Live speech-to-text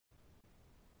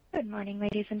Good morning,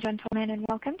 ladies and gentlemen, and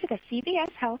welcome to the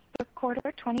CVS Health third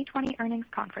quarter 2020 earnings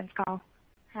conference call.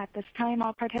 At this time,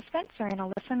 all participants are in a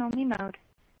listen-only mode.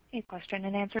 A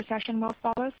question-and-answer session will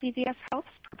follow CVS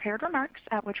Health's prepared remarks,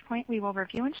 at which point we will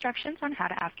review instructions on how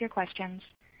to ask your questions.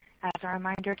 As a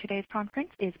reminder, today's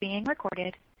conference is being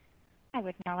recorded. I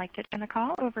would now like to turn the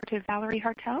call over to Valerie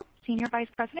Hartel, Senior Vice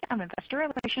President of Investor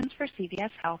Relations for CVS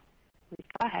Health. Please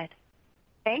go ahead.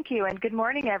 Thank you, and good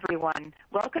morning, everyone.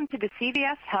 Welcome to the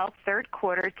CVS Health third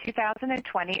quarter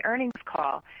 2020 earnings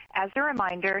call. As a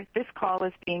reminder, this call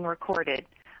is being recorded.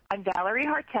 I'm Valerie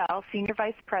Hartel, Senior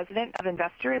Vice President of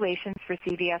Investor Relations for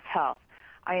CVS Health.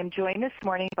 I am joined this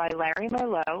morning by Larry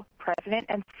Merlo, President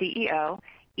and CEO,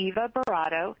 Eva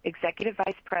Boratto, Executive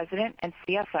Vice President and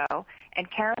CFO,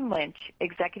 and Karen Lynch,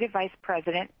 Executive Vice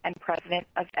President and President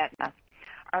of Aetna.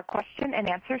 Our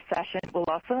question-and-answer session will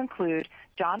also include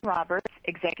John Roberts,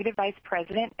 Executive Vice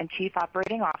President and Chief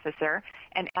Operating Officer,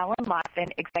 and Ellen Lotvin,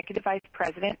 Executive Vice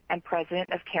President and President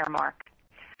of Caremark.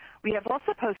 We have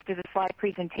also posted a slide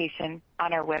presentation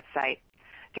on our website.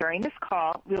 During this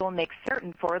call, we will make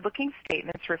certain forward-looking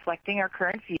statements reflecting our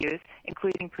current views,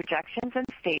 including projections and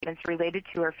statements related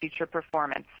to our future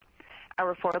performance.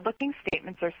 Our forward-looking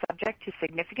statements are subject to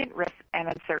significant risks and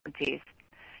uncertainties.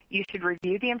 You should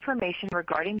review the information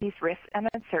regarding these risks and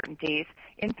uncertainties,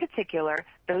 in particular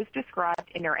those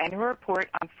described in our annual report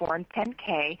on Form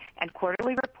 10-K and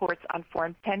quarterly reports on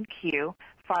Form 10-Q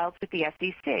filed with the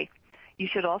SEC. You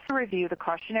should also review the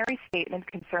cautionary statement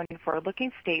concerning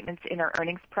forward-looking statements in our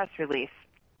earnings press release.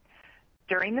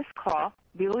 During this call,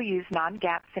 we will use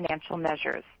non-GAAP financial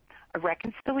measures. A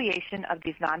reconciliation of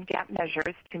these non-GAAP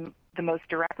measures to the most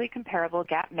directly comparable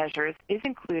GAAP measures is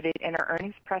included in our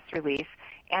earnings press release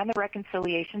and the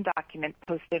reconciliation document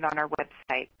posted on our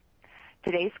website.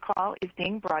 Today's call is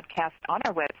being broadcast on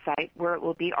our website, where it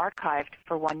will be archived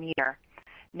for 1 year.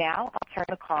 Now, I'll turn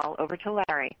the call over to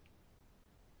Larry.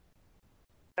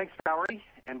 Thanks, Valerie,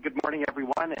 and good morning,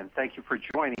 everyone, and thank you for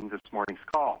joining this morning's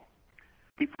call.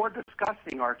 Before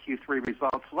discussing our Q3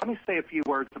 results, let me say a few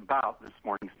words about this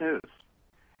morning's news.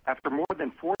 After more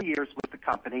than 4 years with the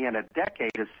company and a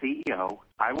decade as CEO,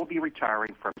 I will be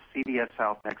retiring from CVS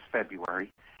Health next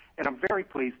February, and I'm very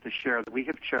pleased to share that we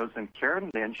have chosen Karen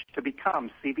Lynch to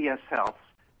become CVS Health's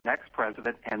next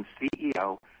president and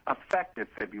CEO effective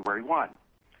February 1.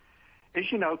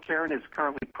 As you know, Karen is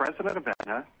currently president of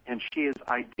Aetna, and she is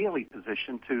ideally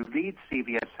positioned to lead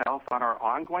CVS Health on our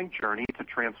ongoing journey to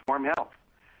transform health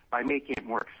by making it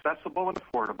more accessible and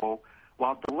affordable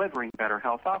while delivering better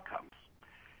health outcomes.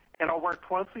 And I'll work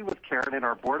closely with Karen and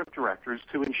our board of directors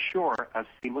to ensure a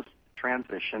seamless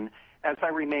transition as I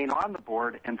remain on the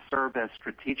board and serve as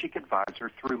strategic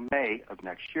advisor through May of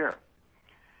next year.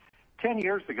 10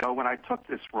 years ago, when I took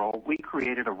this role, we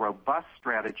created a robust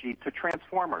strategy to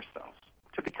transform ourselves,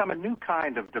 to become a new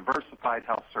kind of diversified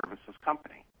health services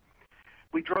company.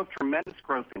 We drove tremendous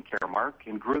growth in Caremark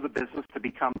and grew the business to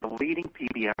become the leading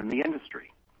PBM in the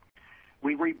industry.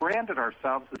 We rebranded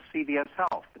ourselves as CVS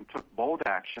Health and took bold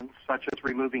actions, such as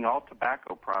removing all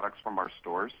tobacco products from our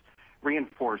stores,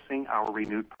 reinforcing our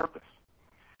renewed purpose.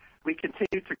 We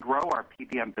continued to grow our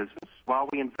PBM business while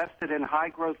we invested in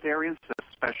high-growth areas of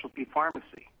specialty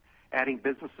pharmacy, adding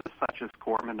businesses such as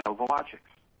Coram and Novalogics.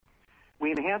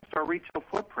 We enhanced our retail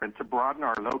footprint to broaden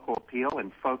our local appeal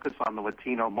and focus on the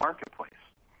Latino marketplace.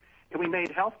 And we made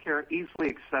healthcare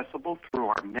easily accessible through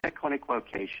our MinuteClinic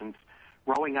locations,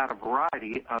 rolling out a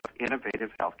variety of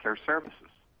innovative healthcare services.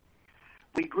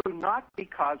 We grew not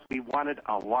because we wanted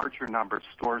a larger number of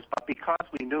stores, but because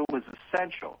we knew it was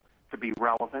essential to be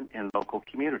relevant in local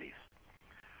communities.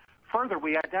 Further,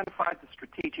 we identified the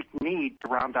strategic need to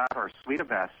round out our suite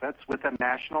of assets with a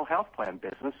national health plan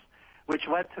business, which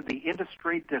led to the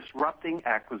industry-disrupting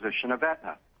acquisition of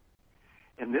Aetna.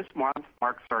 And this month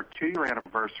marks our 2-year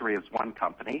anniversary as one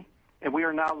company, and we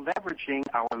are now leveraging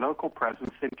our local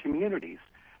presence in communities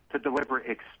to deliver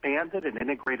expanded and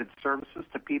integrated services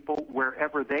to people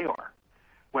wherever they are,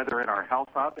 whether in our Health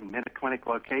Hub and MinuteClinic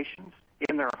locations,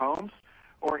 in their homes,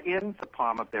 or in the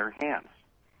palm of their hands.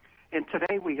 And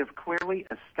today we have clearly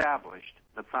established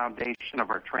the foundation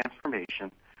of our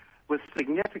transformation with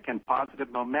significant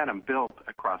positive momentum built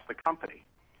across the company.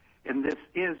 And this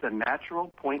is a natural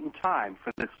point in time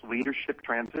for this leadership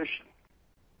transition.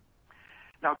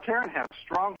 Now, Karen has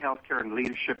strong healthcare and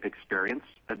leadership experience,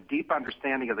 a deep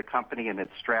understanding of the company and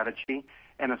its strategy,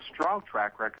 and a strong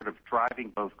track record of driving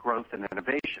both growth and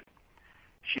innovation.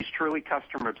 She's truly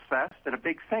customer-obsessed and a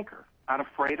big thinker,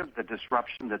 unafraid of the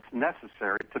disruption that's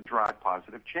necessary to drive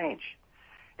positive change.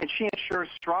 And she ensures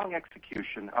strong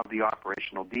execution of the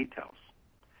operational details.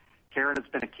 Karen has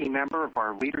been a key member of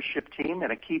our leadership team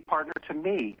and a key partner to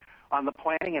me on the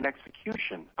planning and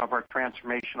execution of our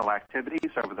transformational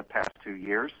activities over the past 2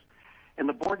 years. And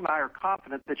the board and I are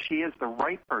confident that she is the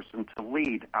right person to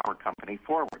lead our company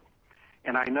forward.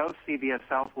 And I know CVS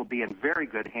Health will be in very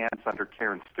good hands under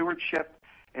Karen's stewardship,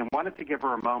 and wanted to give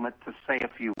her a moment to say a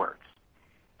few words.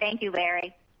 Thank you,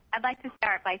 Larry. I'd like to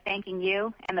start by thanking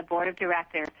you and the board of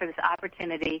directors for this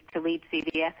opportunity to lead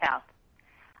CVS Health.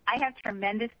 I have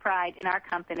tremendous pride in our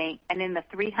company and in the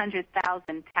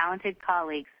 300,000 talented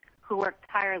colleagues who work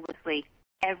tirelessly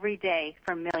every day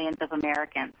for millions of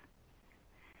Americans.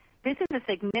 This is a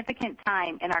significant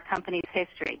time in our company's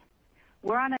history.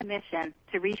 We're on a mission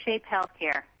to reshape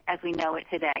healthcare as we know it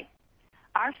today.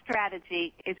 Our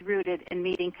strategy is rooted in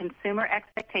meeting consumer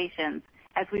expectations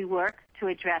as we work to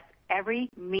address every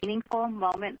meaningful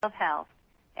moment of health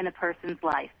in a person's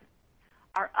life.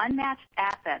 Our unmatched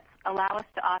assets allow us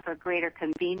to offer greater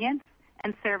convenience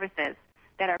and services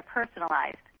that are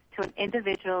personalized to an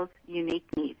individual's unique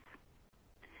needs.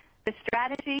 The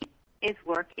strategy is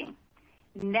working.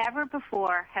 Never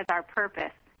before has our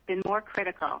purpose been more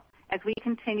critical as we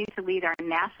continue to lead our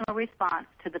national response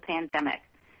to the pandemic,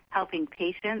 helping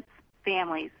patients,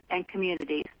 families, and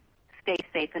communities stay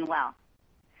safe and well.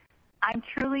 I'm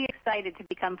truly excited to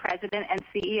become President and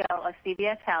CEO of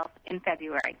CVS Health in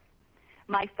February.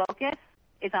 My focus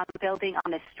is on building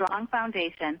on this strong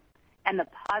foundation and the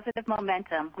positive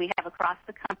momentum we have across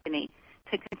the company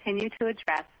to continue to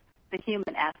address the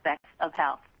human aspects of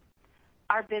health.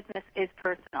 Our business is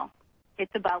personal.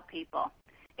 It's about people.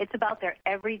 It's about their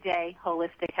everyday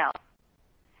holistic health.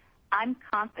 I'm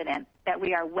confident that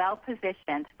we are well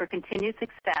positioned for continued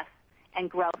success and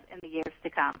growth in the years to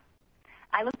come.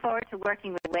 I look forward to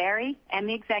working with Larry and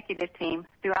the executive team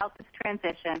throughout this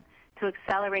transition to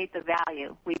accelerate the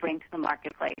value we bring to the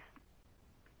marketplace.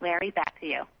 Larry, back to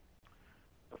you.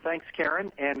 Well, thanks,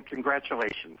 Karen, and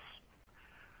congratulations.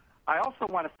 I also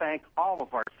want to thank all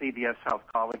of our CVS Health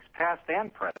colleagues, past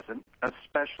and present,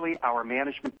 especially our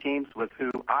management teams with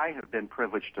who I have been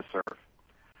privileged to serve.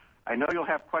 I know you'll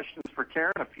have questions for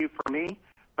Karen, a few for me,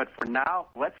 but for now,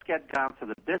 let's get down to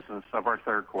the business of our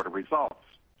third quarter results.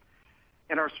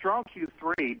 And our strong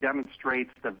Q3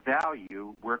 demonstrates the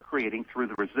value we're creating through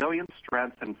the resilience,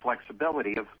 strength, and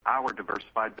flexibility of our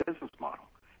diversified business model,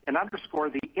 and underscore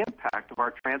the impact of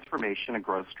our transformation and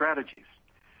growth strategies.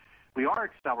 We are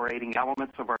accelerating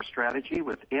elements of our strategy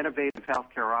with innovative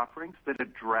healthcare offerings that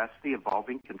address the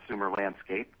evolving consumer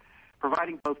landscape,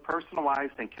 providing both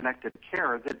personalized and connected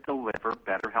care that deliver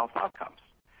better health outcomes.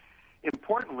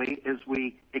 Importantly, as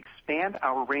we expand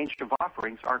our range of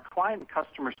offerings, our client and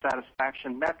customer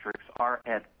satisfaction metrics are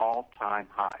at all-time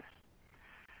highs.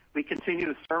 We continue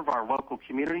to serve our local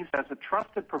communities as a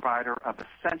trusted provider of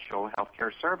essential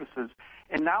healthcare services,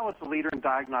 and now as a leader in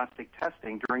diagnostic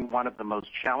testing during one of the most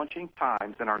challenging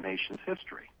times in our nation's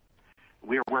history.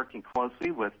 We are working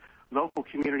closely with local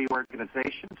community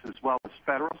organizations as well as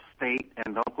federal, state,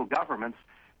 and local governments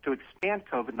to expand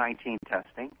COVID-19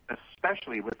 testing,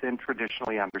 especially within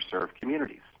traditionally underserved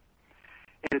communities.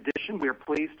 In addition, we are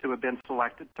pleased to have been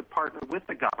selected to partner with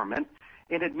the government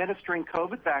in administering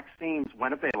COVID vaccines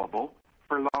when available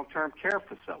for long-term care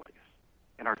facilities.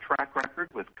 And our track record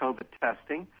with COVID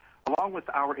testing, along with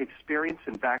our experience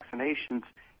in vaccinations,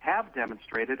 have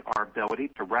demonstrated our ability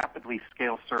to rapidly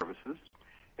scale services,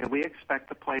 and we expect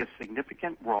to play a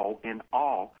significant role in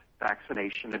all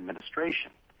vaccination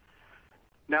administration.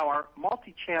 Now, our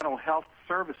multi-channel health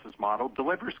services model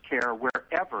delivers care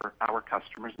wherever our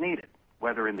customers need it,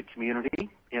 whether in the community,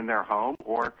 in their home,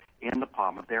 or in the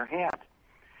palm of their hand.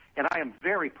 And I am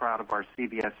very proud of our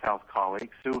CVS Health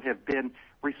colleagues who have been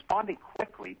responding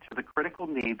quickly to the critical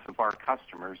needs of our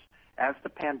customers as the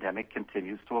pandemic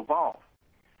continues to evolve.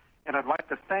 And I'd like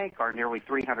to thank our nearly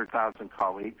 300,000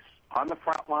 colleagues on the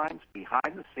front lines,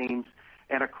 behind the scenes,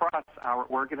 and across our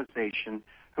organization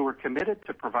who are committed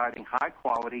to providing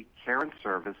high-quality care and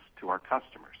service to our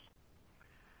customers.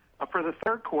 For the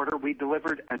third quarter, we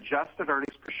delivered adjusted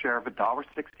earnings per share of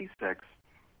 $1.66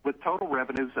 with total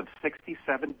revenues of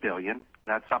 $67 billion.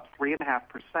 That's up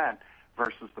 3.5%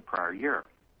 versus the prior year.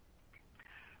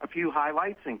 A few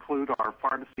highlights include our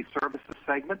pharmacy services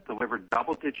segment delivered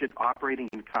double-digit operating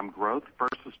income growth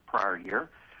versus prior year,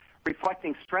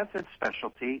 reflecting strength in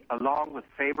specialty along with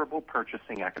favorable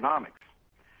purchasing economics.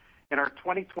 And our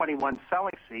 2021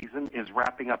 selling season is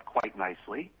wrapping up quite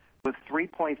nicely with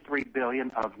 $3.3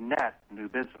 billion of net new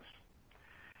business.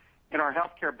 In our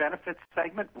healthcare benefits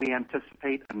segment, we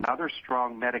anticipate another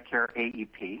strong Medicare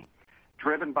AEP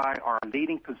driven by our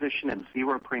leading position in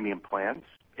zero premium plans,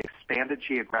 expanded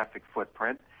geographic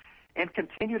footprint, and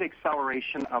continued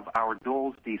acceleration of our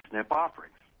duals D-SNP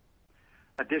offerings.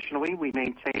 Additionally, we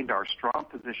maintained our strong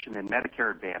position in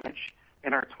Medicare Advantage,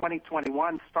 and our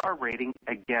 2021 star rating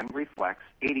again reflects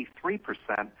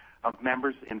 83% of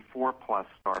members in 4+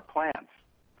 star plans.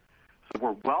 So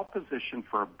we're well positioned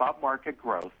for above-market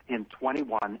growth in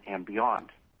 21 and beyond.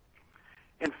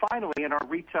 And finally, in our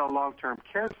retail long-term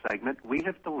care segment, we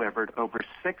have delivered over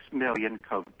 6 million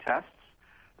COVID tests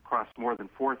across more than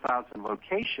 4,000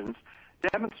 locations,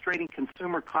 demonstrating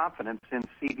consumer confidence in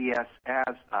CVS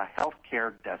as a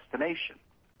healthcare destination.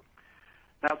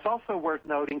 Now, it's also worth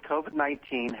noting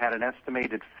COVID-19 had an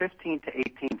estimated 15 to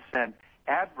 18 cent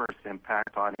adverse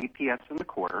impact on EPS in the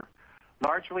quarter,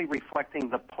 largely reflecting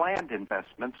the planned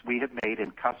investments we have made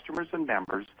in customers and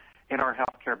members in our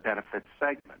healthcare benefits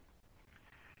segment.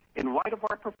 In light of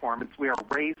our performance, we are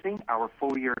raising our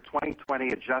full year 2020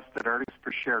 adjusted earnings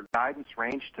per share guidance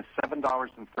range to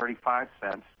 $7.35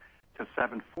 to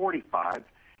 $7.45,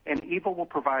 and Eva will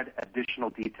provide additional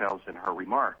details in her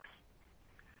remarks.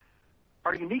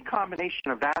 Our unique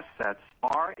combination of assets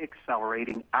are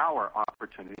accelerating our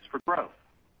opportunities for growth,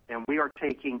 and we are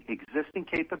taking existing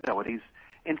capabilities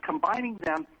and combining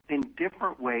them in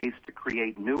different ways to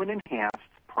create new and enhanced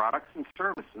products and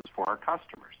services for our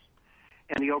customers.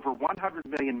 And the over 100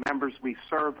 million members we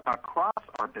serve across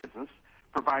our business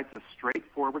provides a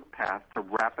straightforward path to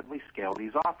rapidly scale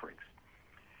these offerings.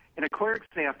 And a clear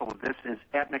example of this is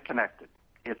Aetna Connected.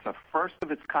 It's a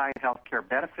first-of-its-kind healthcare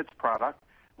benefits product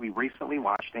we recently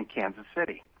launched in Kansas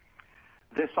City.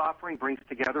 This offering brings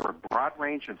together a broad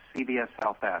range of CVS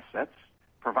Health assets,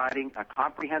 providing a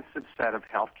comprehensive set of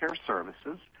healthcare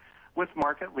services with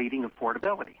market-leading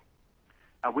affordability.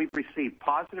 We've received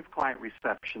positive client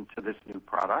reception to this new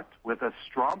product with a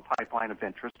strong pipeline of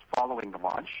interest following the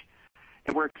launch,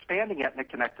 and we're expanding Aetna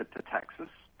Connected to Texas,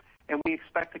 and we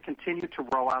expect to continue to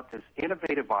roll out this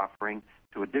innovative offering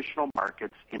to additional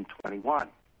markets in 21.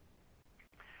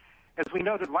 As we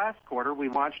noted last quarter, we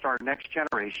launched our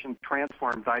next-generation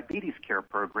Transform Diabetes Care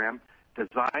program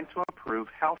designed to improve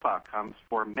health outcomes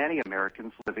for many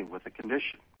Americans living with the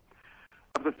condition.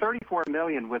 Of the 34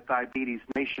 million with diabetes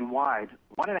nationwide,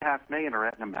 1.5 million are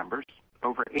Aetna members,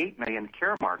 over 8 million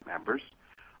Caremark members,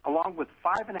 along with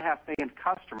 5.5 million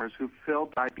customers who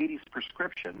fill diabetes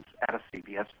prescriptions at a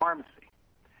CVS pharmacy.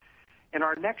 And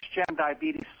our next-gen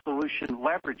diabetes solution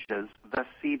leverages the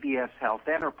CVS Health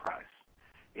Enterprise.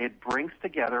 It brings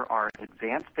together our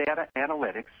advanced data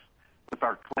analytics with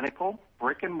our clinical,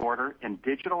 brick-and-mortar, and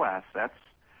digital assets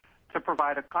to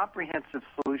provide a comprehensive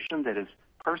solution that is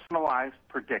personalized,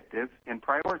 predictive, and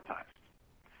prioritized.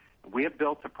 We have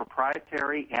built a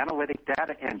proprietary analytic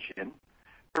data engine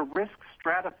to risk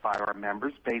stratify our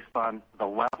members based on the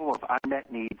level of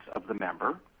unmet needs of the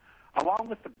member, along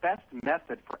with the best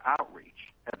method for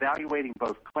outreach, evaluating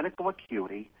both clinical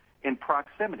acuity and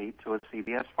proximity to a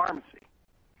CVS pharmacy.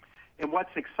 And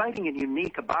what's exciting and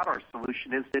unique about our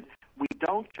solution is that we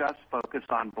don't just focus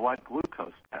on blood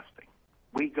glucose testing.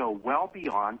 We go well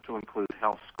beyond to include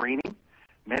health screening,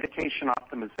 medication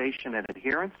optimization and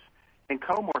adherence, and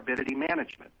comorbidity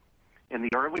management. And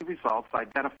the early results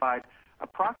identified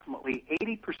approximately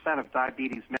 80% of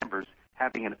diabetes members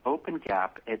having an open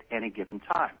gap at any given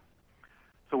time.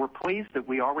 So we're pleased that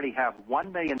we already have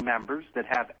 1 million members that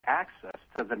have access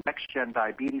to the Next-Gen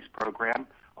Diabetes program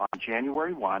on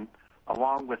January 1,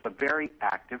 along with a very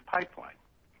active pipeline.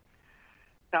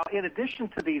 Now, in addition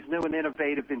to these new and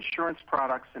innovative insurance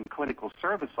products and clinical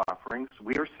service offerings,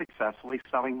 we are successfully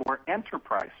selling more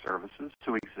enterprise services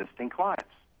to existing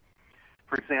clients.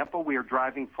 For example, we are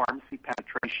driving pharmacy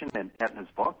penetration in Aetna's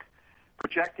book,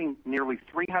 projecting nearly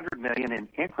 $300 million in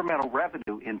incremental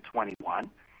revenue in 21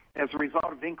 as a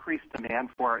result of increased demand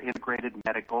for our integrated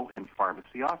medical and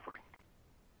pharmacy offering.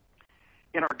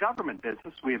 In our government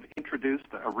business, we have introduced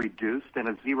a reduced and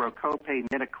a zero copay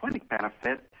MinuteClinic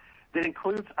benefit that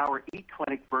includes our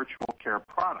eClinic virtual care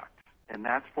product, and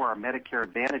that's for our Medicare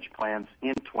Advantage plans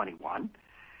in 21.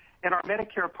 And our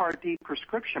Medicare Part D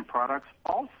prescription products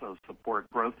also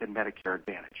support growth in Medicare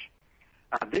Advantage.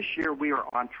 This year, we are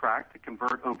on track to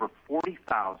convert over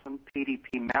 40,000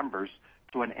 PDP members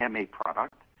to an MA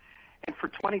product. And for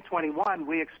 2021,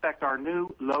 we expect our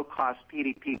new low-cost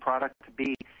PDP product to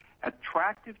be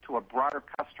attractive to a broader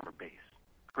customer base,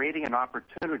 creating an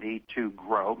opportunity to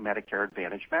grow Medicare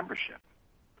Advantage membership.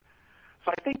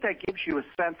 So I think that gives you a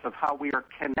sense of how we are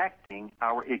connecting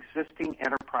our existing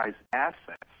enterprise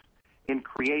assets in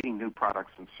creating new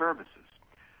products and services.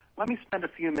 Let me spend a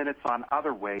few minutes on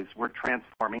other ways we're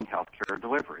transforming healthcare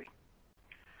delivery.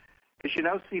 As you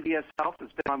know, CVS Health has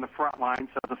been on the front lines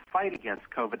of the fight against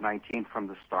COVID-19 from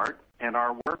the start, and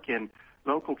our work in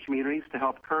local communities to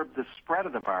help curb the spread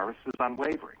of the virus is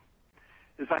unwavering.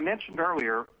 As I mentioned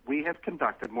earlier, we have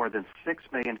conducted more than 6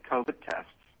 million COVID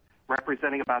tests,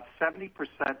 representing about 70%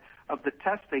 of the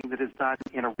testing that is done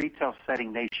in a retail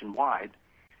setting nationwide,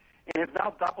 and have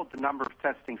now doubled the number of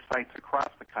testing sites across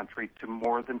the country to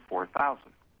more than 4,000.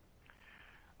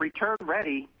 Return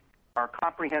Ready, our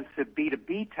comprehensive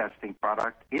B2B testing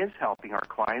product, is helping our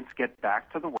clients get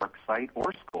back to the work site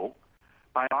or school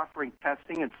by offering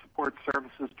testing and support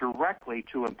services directly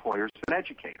to employers and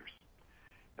educators.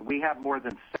 And we have more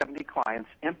than 70 clients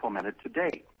implemented to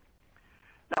date.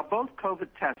 Now, both COVID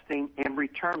testing and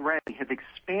Return Ready have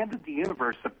expanded the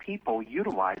universe of people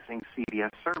utilizing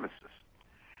CVS services.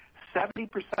 70%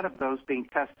 of those being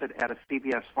tested at a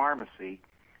CVS pharmacy,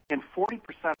 and 40%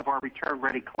 of our Return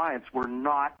Ready clients were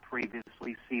not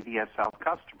previously CVS Health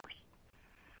customers.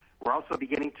 We're also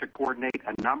beginning to coordinate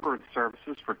a number of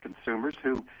services for consumers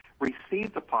who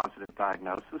received a positive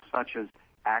diagnosis, such as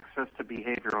access to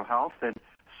behavioral health and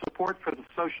support for the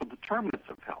social determinants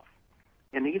of health.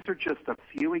 And these are just a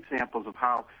few examples of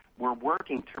how we're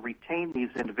working to retain these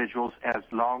individuals as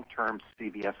long-term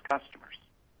CVS customers.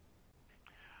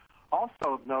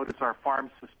 Also of note is our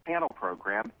pharmacist panel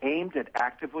program aimed at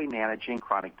actively managing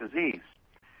chronic disease.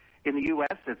 In the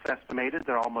U.S., it's estimated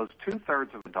that almost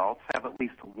 2/3 of adults have at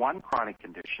least one chronic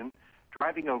condition,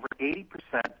 driving over 80%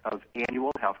 of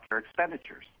annual healthcare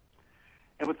expenditures.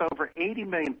 And with over 80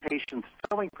 million patients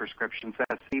filling prescriptions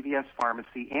at a CVS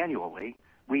pharmacy annually,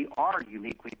 we are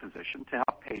uniquely positioned to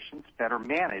help patients better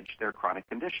manage their chronic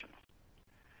conditions.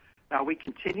 Now, we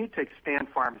continue to expand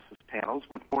pharmacist panels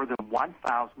with more than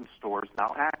 1,000 stores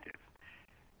now active.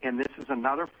 And this is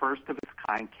another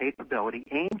first-of-its-kind capability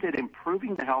aimed at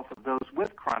improving the health of those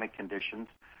with chronic conditions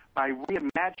by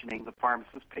reimagining the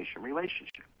pharmacist-patient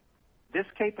relationship. This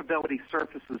capability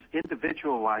surfaces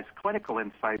individualized clinical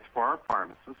insights for our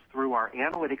pharmacists through our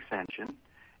analytics engine,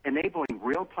 enabling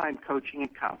real-time coaching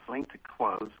and counseling to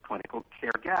close clinical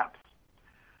care gaps.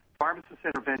 Pharmacist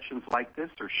interventions like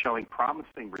this are showing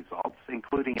promising results,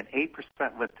 including an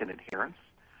 8% lift in adherence,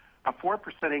 a 4%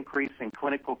 increase in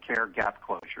clinical care gap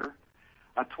closure,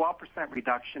 a 12%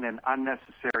 reduction in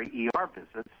unnecessary ER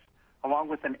visits, along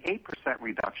with an 8%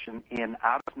 reduction in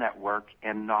out-of-network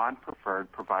and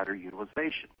non-preferred provider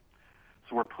utilization.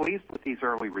 So we're pleased with these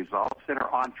early results and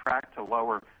are on track to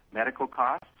lower medical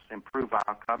costs, improve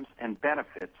outcomes, and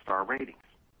benefit star ratings.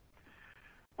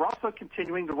 We're also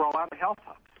continuing to roll out the health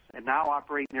hubs and now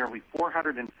operate nearly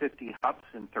 450 hubs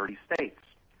in 30 states.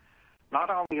 Not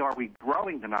only are we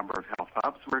growing the number of health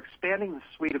hubs, we're expanding the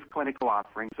suite of clinical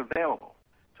offerings available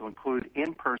to include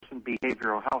in-person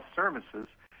behavioral health services,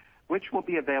 which will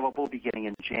be available beginning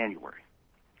in January.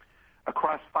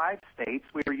 Across 5 states,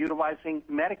 we are utilizing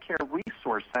Medicare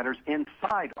resource centers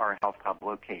inside our health hub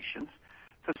locations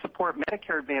to support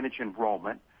Medicare Advantage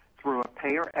enrollment through a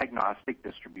payer-agnostic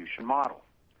distribution model.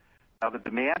 Now, the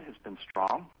demand has been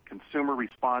strong. Consumer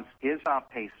response is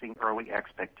outpacing early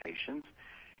expectations.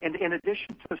 And in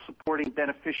addition to supporting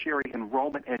beneficiary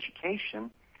enrollment education,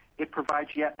 it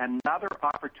provides yet another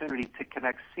opportunity to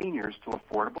connect seniors to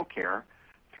affordable care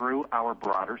through our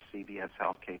broader CVS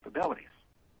Health capabilities.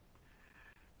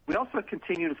 We also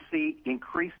continue to see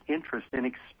increased interest in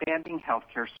expanding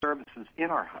healthcare services in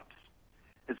our hubs.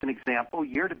 As an example,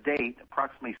 year to date,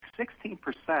 approximately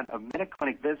 16% of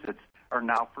MinuteClinic visits are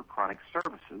now for chronic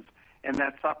services, and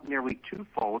that's up nearly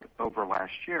twofold over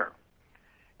last year.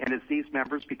 And as these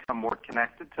members become more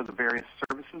connected to the various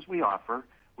services we offer,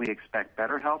 we expect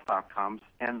better health outcomes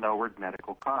and lowered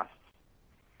medical costs.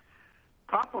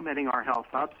 Complementing our health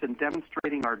hubs and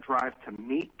demonstrating our drive to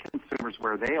meet consumers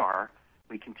where they are,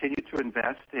 we continue to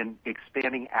invest in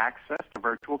expanding access to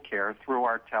virtual care through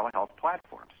our telehealth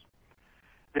platforms.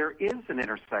 There is an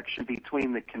intersection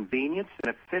between the convenience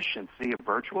and efficiency of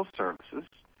virtual services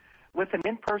with an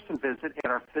in-person visit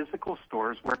at our physical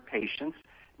stores where patients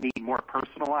need more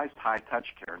personalized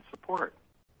high-touch care and support.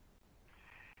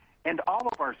 And all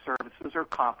of our services are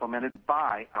complemented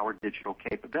by our digital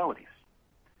capabilities.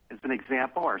 As an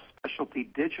example, our specialty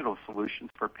digital solutions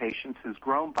for patients has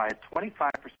grown by a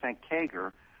 25%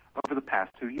 CAGR over the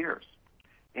past 2 years.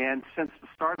 And since the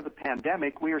start of the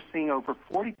pandemic, we are seeing over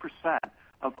 40%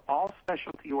 of all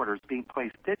specialty orders being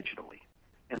placed digitally.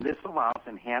 And this allows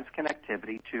enhanced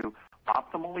connectivity to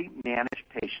optimally manage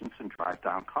patients and drive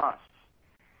down costs.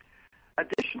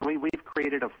 Additionally, we've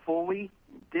created a fully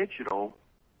digital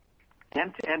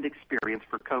end-to-end experience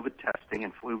for COVID testing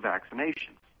and flu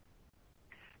vaccinations.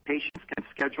 Patients can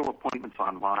schedule appointments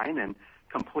online and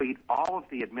complete all of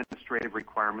the administrative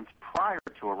requirements prior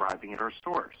to arriving at our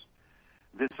stores.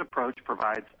 This approach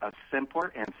provides a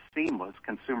simpler and seamless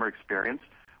consumer experience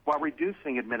while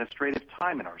reducing administrative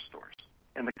time in our stores.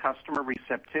 And the customer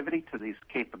receptivity to these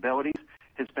capabilities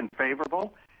has been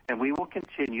favorable, and we will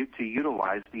continue to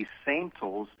utilize these same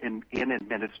tools in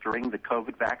administering the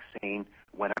COVID vaccine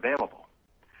when available.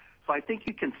 So I think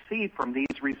you can see from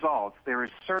these results there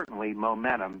is certainly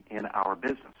momentum in our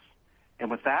business. And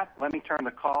with that, let me turn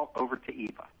the call over to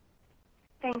Eva.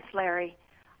 Thanks, Larry.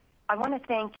 I want to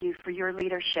thank you for your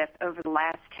leadership over the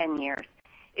last 10 years.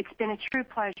 It's been a true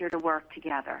pleasure to work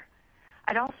together.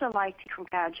 I'd also like to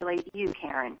congratulate you,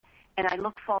 Karen, and I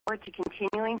look forward to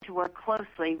continuing to work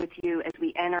closely with you as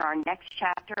we enter our next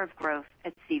chapter of growth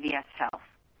at CVS Health.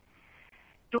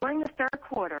 During the third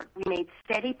quarter, we made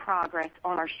steady progress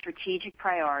on our strategic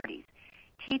priorities,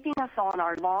 keeping us on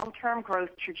our long-term growth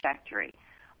trajectory.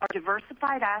 Our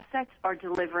diversified assets are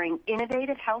delivering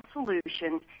innovative health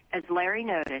solutions, as Larry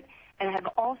noted, and have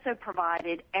also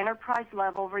provided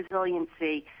enterprise-level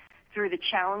resiliency through the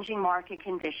challenging market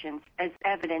conditions, as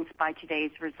evidenced by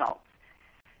today's results.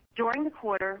 During the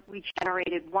quarter, we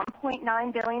generated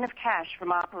 $1.9 billion of cash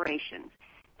from operations,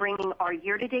 bringing our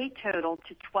year-to-date total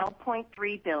to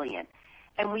 $12.3 billion,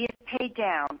 and we have paid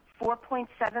down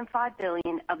 $4.75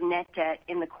 billion of net debt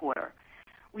in the quarter.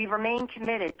 We remain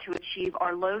committed to achieve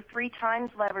our low 3x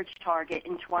leverage target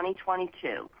in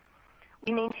 2022.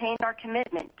 We maintained our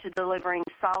commitment to delivering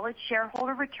solid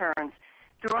shareholder returns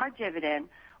through our dividend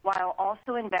while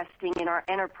also investing in our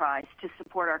enterprise to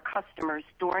support our customers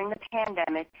during the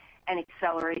pandemic and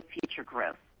accelerate future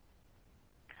growth.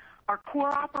 Our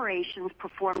core operations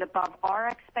performed above our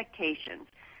expectations,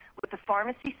 with the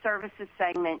pharmacy services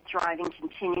segment driving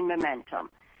continued momentum.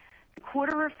 The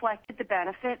quarter reflected the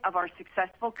benefit of our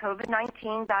successful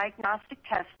COVID-19 diagnostic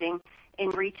testing in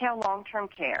retail long-term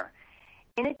care.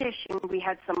 In addition, we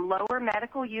had some lower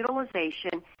medical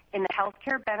utilization in the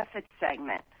healthcare benefits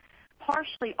segment,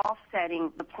 partially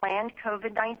offsetting the planned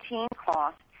COVID-19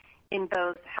 costs in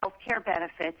both healthcare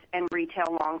benefits and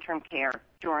retail long-term care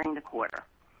during the quarter.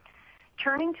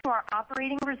 Turning to our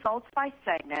operating results by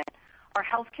segment, our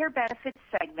healthcare benefits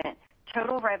segment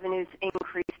total revenues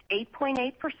increased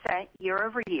 8.8% year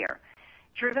over year,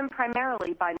 driven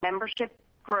primarily by membership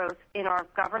growth in our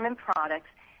government products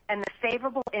and the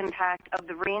favorable impact of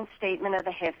the reinstatement of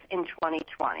the HIF in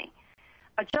 2020.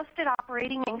 Adjusted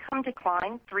operating income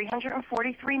declined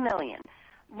 $343 million,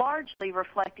 largely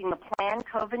reflecting the planned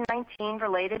COVID-19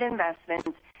 related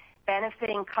investments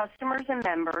benefiting customers and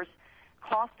members,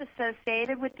 costs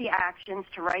associated with the actions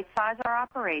to right-size our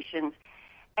operations,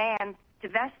 and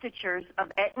divestitures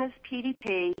of Aetna's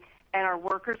PDP and our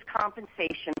workers'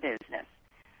 compensation business.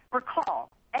 Recall,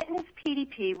 Aetna's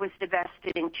PDP was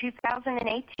divested in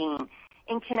 2018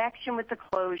 in connection with the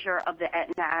closure of the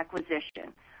Aetna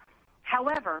acquisition.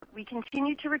 However, we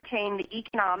continue to retain the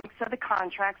economics of the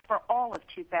contracts for all of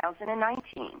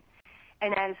 2019.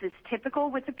 And as is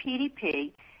typical with the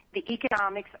PDP, the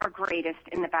economics are greatest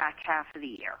in the back half of the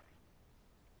year.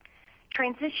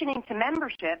 Transitioning to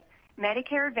membership,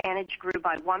 Medicare Advantage grew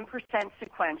by 1%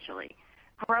 sequentially.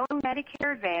 Growing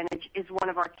Medicare Advantage is one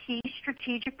of our key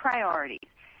strategic priorities,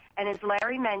 and as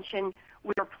Larry mentioned,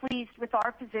 we are pleased with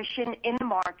our position in the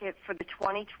market for the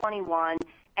 2021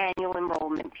 annual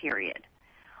enrollment period.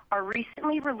 Our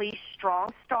recently released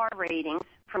strong star ratings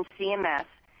from CMS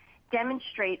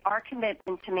demonstrate our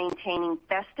commitment to maintaining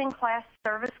best-in-class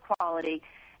service quality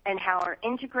and how our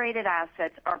integrated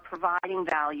assets are providing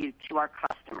value to our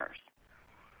customers.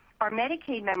 Our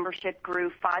Medicaid membership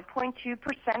grew 5.2%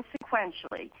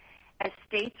 sequentially as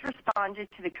states responded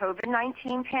to the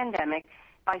COVID-19 pandemic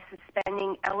by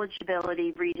suspending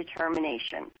eligibility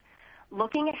redeterminations.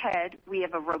 Looking ahead, we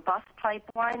have a robust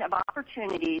pipeline of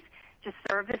opportunities to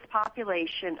serve this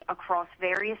population across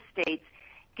various states,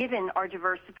 given our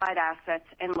diversified assets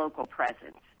and local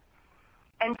presence.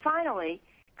 And finally,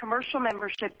 commercial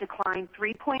membership declined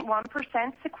 3.1%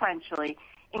 sequentially,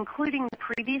 including the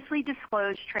previously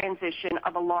disclosed transition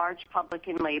of a large public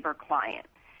and labor client.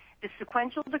 The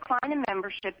sequential decline in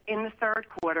membership in the third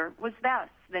quarter was less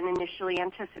than initially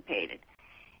anticipated.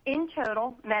 In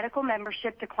total, medical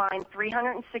membership declined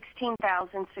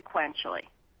 316,000 sequentially.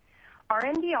 Our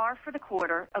MBR for the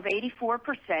quarter of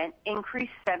 84%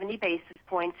 increased 70 basis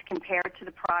points compared to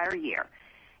the prior year,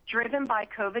 driven by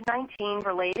COVID-19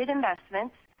 related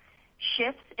investments,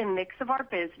 shifts in mix of our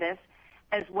business,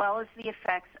 as well as the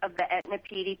effects of the Aetna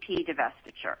PDP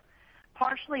divestiture,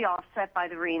 partially offset by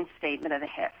the reinstatement of the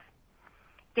HIF.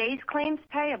 Days claims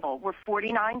payable were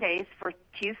 49 days for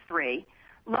Q3,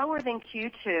 lower than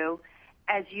Q2,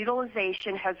 as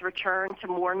utilization has returned to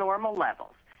more normal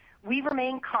levels. We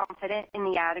remain confident in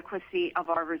the adequacy of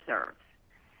our reserves.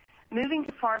 Moving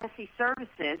to pharmacy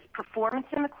services, performance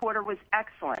in the quarter was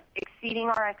excellent, exceeding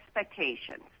our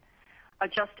expectations.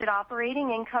 Adjusted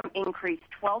operating income increased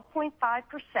 12.5%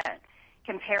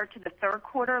 compared to the third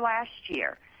quarter last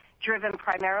year, driven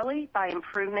primarily by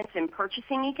improvements in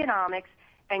purchasing economics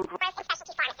and growth in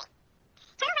specialty pharmacy.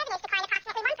 Total revenues declined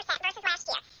approximately 1% versus last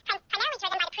year, primarily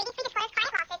driven by the previously disclosed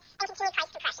client losses and continued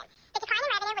price compression. The decline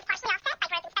in revenue was partially offset by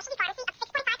growth in specialty pharmacy of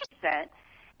 6.5%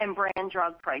 and brand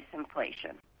drug price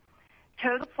inflation.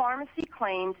 Total pharmacy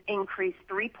claims increased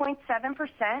 3.7%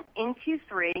 in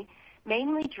Q3,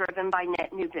 mainly driven by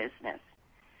net new business.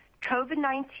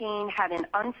 COVID-19 had an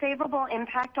unfavorable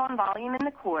impact on volume in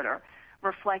the quarter,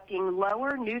 reflecting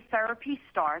lower new therapy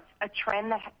starts, a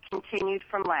trend that continued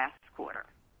from last quarter.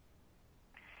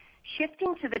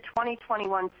 Shifting to the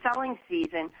 2021 selling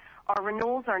season, our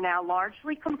renewals are now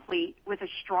largely complete with a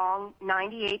strong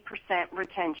 98%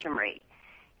 retention rate.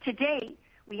 To date,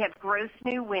 we have gross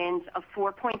new wins of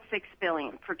 $4.6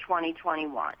 billion for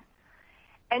 2021.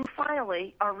 And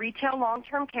finally, our retail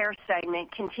long-term care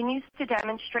segment continues to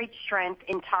demonstrate strength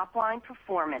in top-line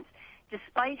performance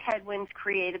despite headwinds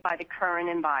created by the current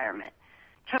environment.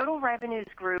 Total revenues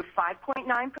grew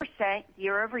 5.9%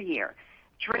 year over year,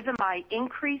 driven by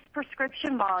increased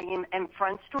prescription volume and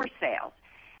front store sales,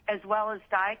 as well as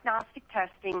diagnostic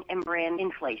testing and brand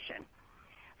inflation.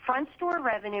 Front store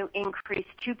revenue increased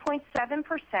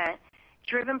 2.7%,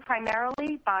 driven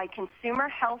primarily by consumer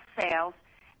health sales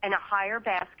and a higher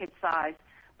basket size,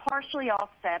 partially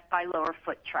offset by lower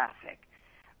foot traffic.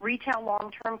 Retail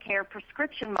long-term care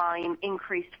prescription volume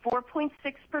increased 4.6%,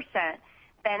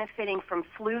 benefiting from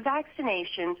flu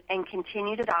vaccinations and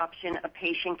continued adoption of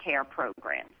patient care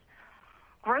programs.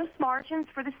 Gross margins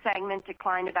for the segment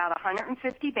declined about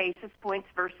 150 basis points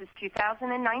versus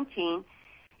 2019,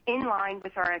 in line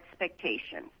with our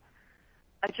expectations.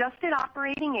 Adjusted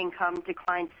operating income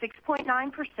declined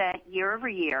 6.9% year over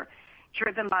year,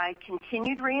 driven by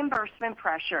continued reimbursement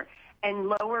pressure and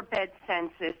lower bed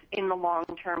census in the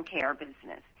long-term care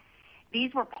business.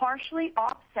 These were partially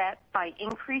offset by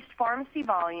increased pharmacy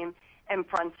volume and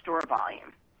front store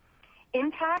volume.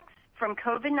 Impacts from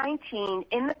COVID-19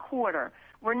 in the quarter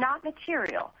were not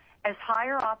material, as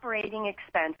higher operating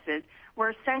expenses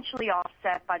were essentially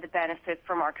offset by the benefit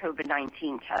from our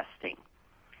COVID-19 testing.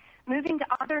 Moving to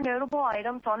other notable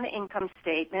items on the income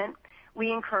statement,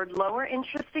 we incurred lower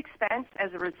interest expense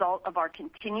as a result of our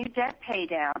continued debt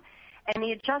paydown, and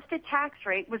the adjusted tax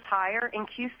rate was higher in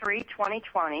Q3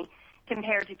 2020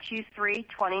 compared to Q3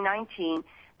 2019,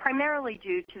 primarily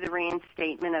due to the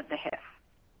reinstatement of the HIF.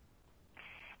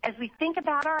 As we think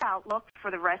about our outlook for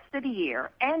the rest of the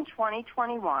year and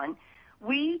 2021,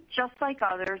 we, just like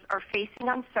others, are facing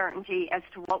uncertainty as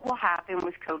to what will happen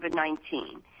with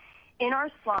COVID-19. In our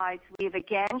slides, we have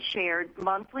again shared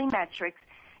monthly metrics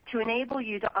to enable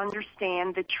you to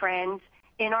understand the trends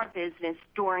in our business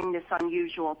during this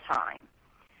unusual time.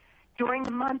 During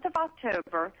the month of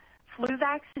October, flu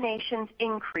vaccinations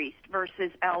increased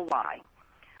versus LY.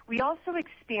 We also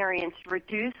experienced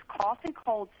reduced cough and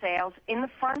cold sales in the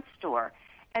front store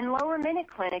and lower minute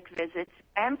clinic visits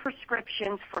and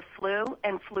prescriptions for flu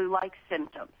and flu-like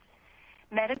symptoms.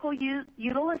 Medical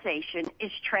utilization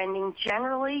is trending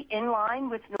generally in line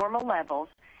with normal levels,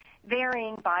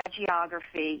 varying by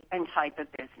geography and type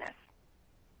of business.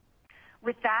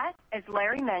 With that, as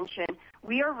Larry mentioned,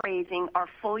 we are raising our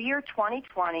full year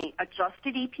 2020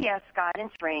 adjusted EPS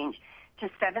guidance range to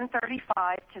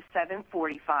 $7.35 to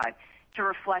 $7.45 to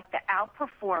reflect the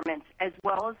outperformance as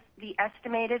well as the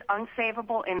estimated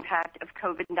unfavorable impact of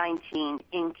COVID-19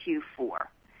 in Q4.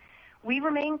 We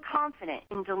remain confident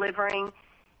in delivering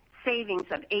savings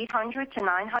of $800 to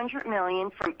 $900 million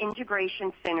from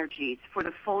integration synergies for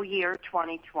the full year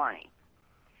 2020.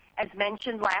 As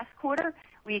mentioned last quarter,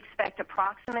 we expect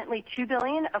approximately $2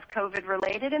 billion of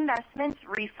COVID-related investments,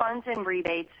 refunds, and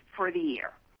rebates for the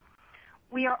year.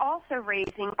 We are also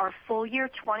raising our full year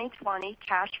 2020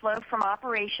 cash flow from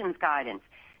operations guidance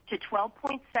to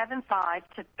 $12.75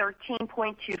 to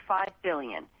 $13.25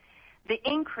 billion. The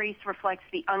increase reflects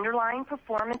the underlying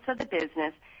performance of the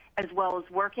business as well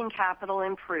as working capital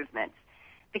improvements.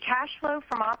 The cash flow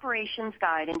from operations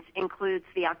guidance includes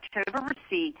the October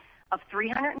receipt of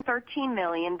 $313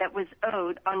 million that was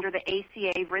owed under the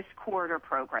ACA Risk Corridor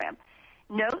Program.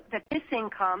 Note that this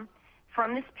income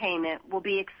from this payment will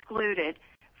be excluded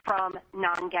from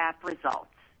non-GAAP results.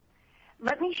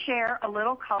 Let me share a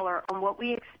little color on what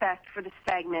we expect for the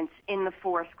segments in the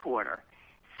fourth quarter.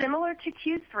 Similar to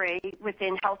Q3,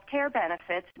 within healthcare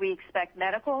benefits, we expect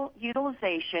medical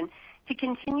utilization to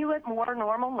continue at more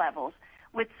normal levels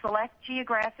with select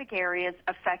geographic areas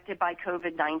affected by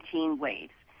COVID-19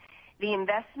 waves. The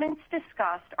investments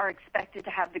discussed are expected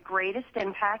to have the greatest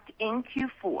impact in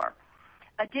Q4.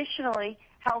 Additionally,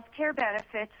 healthcare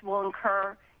benefits will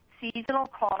incur seasonal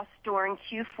costs during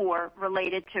Q4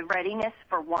 related to readiness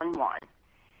for 1/1.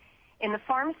 In the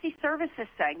pharmacy services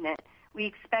segment, we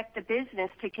expect the business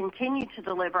to continue to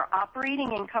deliver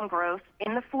operating income growth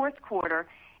in the fourth quarter,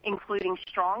 including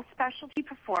strong specialty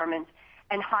performance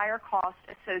and higher costs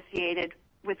associated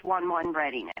with 1/1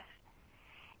 readiness.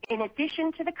 In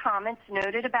addition to the comments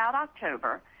noted about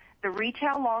October, the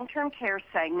retail long-term care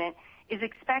segment is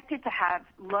expected to have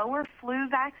lower flu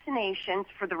vaccinations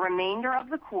for the remainder of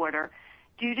the quarter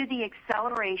due to the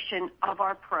acceleration of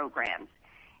our programs.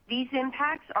 These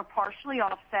impacts are partially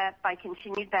offset by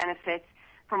continued benefits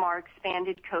from our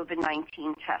expanded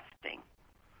COVID-19 testing.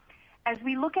 As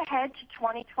we look ahead to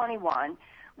 2021,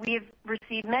 we have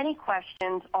received many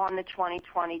questions on the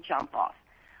 2020 jump-off.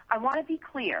 I want to be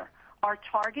clear, our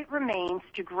target remains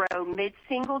to grow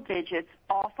mid-single digits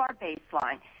off our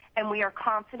baseline, and we are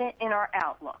confident in our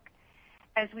outlook.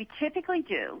 As we typically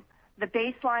do, the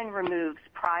baseline removes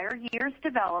prior year's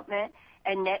development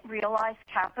and net realized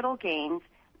capital gains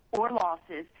or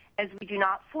losses, as we do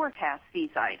not forecast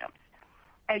these items.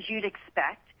 As you'd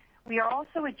expect, we are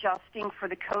also adjusting for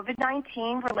the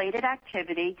COVID-19 related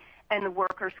activity and the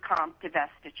workers' comp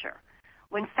divestiture.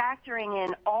 When factoring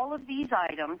in all of these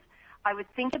items, I would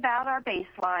think about our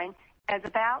baseline as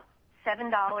about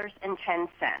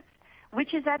 $7.10,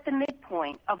 which is at the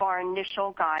midpoint of our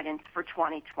initial guidance for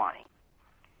 2020.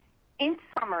 In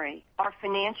summary, our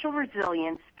financial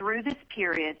resilience through this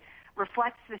period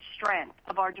reflects the strength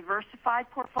of our diversified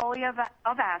portfolio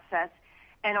of assets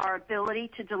and our ability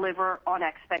to deliver on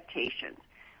expectations.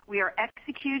 We are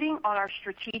executing on our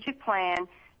strategic plan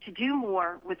to do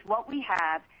more with what we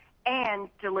have and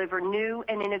deliver new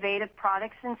and innovative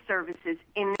products and services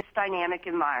in this dynamic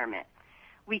environment.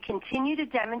 We continue to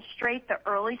demonstrate the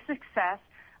early success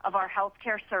of our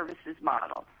healthcare services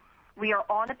model. We are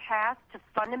on a path to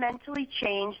fundamentally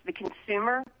change the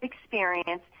consumer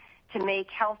experience to make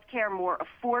healthcare more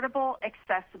affordable,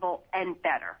 accessible, and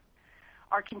better.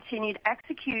 Our continued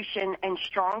execution and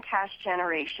strong cash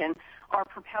generation are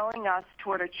propelling us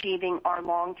toward achieving our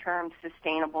long-term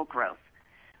sustainable growth.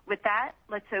 With that,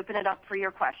 let's open it up for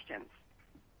your questions.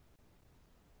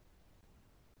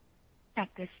 At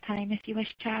this time, if you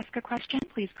wish to ask a question,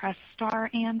 please press star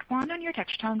and 1 on your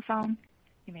touch-tone phone.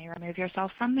 You may remove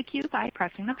yourself from the queue by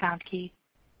pressing the pound key.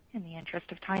 In the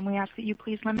interest of time, we ask that you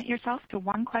please limit yourself to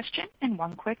one question and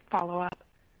one quick follow-up.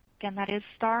 Again, that is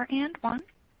star and 1.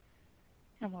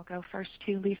 And we'll go first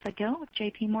to Lisa Gill with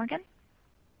J.P. Morgan.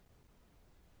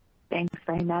 Thanks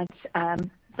very much.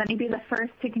 Let me be the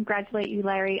first to congratulate you,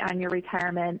 Larry, on your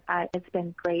retirement. It's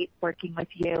been great working with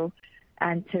you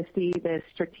and to see the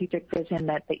strategic vision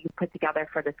that you put together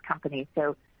for this company.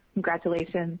 So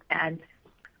congratulations. And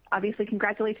obviously,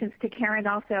 congratulations to Karen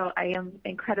also. I am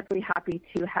incredibly happy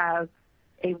to have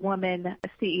a woman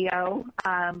CEO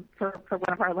for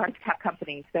one of our large cap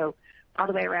companies. So all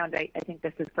the way around, I think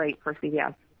this is great for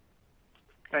CVS.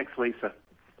 Thanks, Lisa.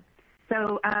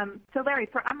 So Larry,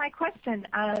 on my question,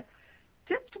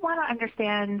 just want to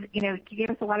understand, you gave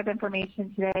us a lot of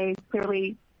information today,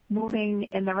 clearly moving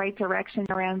in the right direction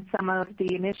around some of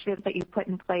the initiatives that you've put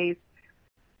in place.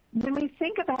 When we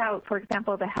think about, for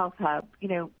example, the Health Hub,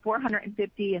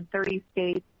 450 in 30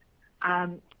 states,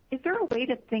 is there a way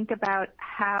to think about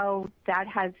how that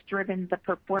has driven the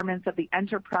performance of the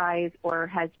enterprise or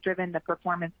has driven the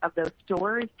performance of those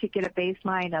stores to get a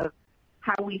baseline of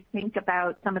how we think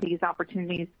about some of these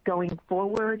opportunities going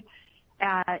forward,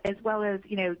 as well as,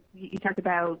 you talked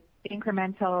about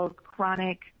incremental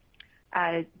chronic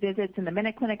visits in the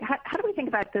Minute Clinic. How do we think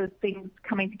about those things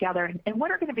coming together, and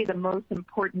what are going to be the most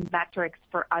important metrics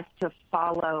for us to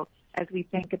follow as we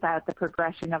think about the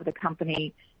progression of the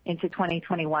company into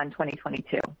 2021,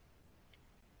 2022?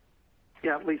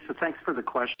 Yeah, Lisa, thanks for the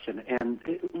question. And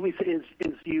Lisa,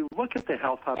 as you look at the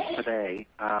Health Hubs today,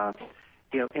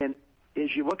 and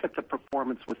as you look at the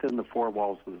performance within the four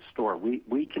walls of the store,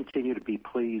 we continue to be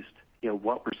pleased,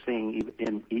 what we're seeing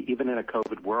even in a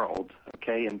COVID world,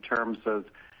 okay, in terms of,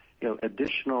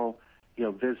 additional,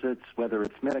 visits, whether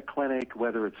it's Minute Clinic,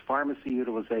 whether it's pharmacy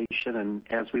utilization. And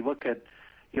as we look at,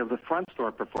 the front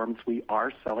store performance, we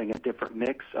are selling a different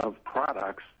mix of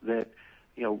products that,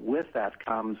 with that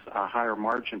comes a higher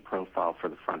margin profile for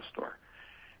the front store.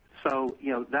 So,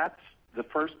 that's the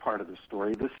first part of the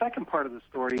story. The second part of the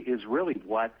story is really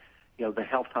what, the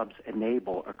Health Hubs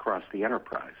enable across the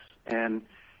enterprise. And,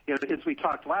 as we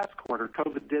talked last quarter,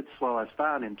 COVID did slow us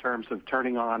down in terms of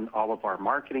turning on all of our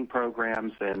marketing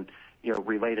programs and,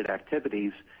 related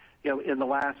activities. in the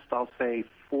last, I'll say,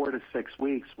 4 to 6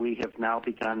 weeks, we have now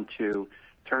begun to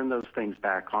turn those things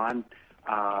back on,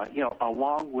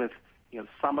 along with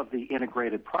some of the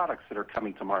integrated products that are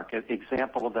coming to market.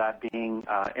 Example of that being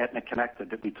Aetna Connected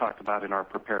that we talked about in our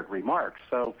prepared remarks.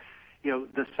 So,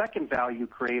 the second value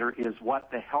creator is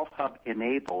what the Health Hub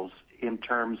enables in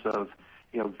terms of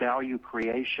value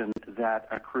creation that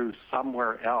accrues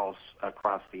somewhere else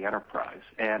across the enterprise.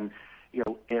 And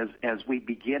as we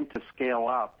begin to scale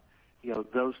up,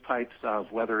 those types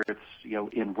of, whether it's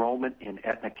enrollment in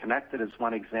Aetna Connected is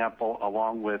one example,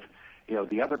 along with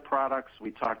the other products we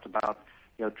talked about,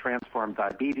 Transform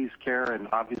Diabetes Care, and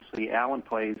obviously Alan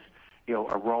plays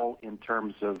a role in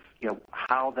terms of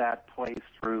how that plays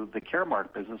through the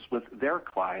Caremark business with their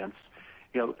clients.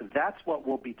 That's what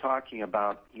we'll be talking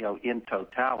about in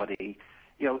totality,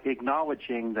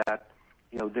 acknowledging that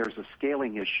there's a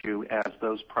scaling issue as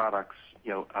those products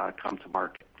come to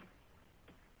market.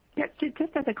 Yeah,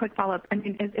 just as a quick follow-up, I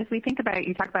mean, as we think about it,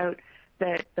 you talk about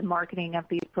the marketing of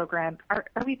these programs. Are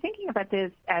we thinking about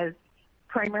this as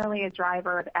primarily a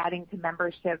driver of adding to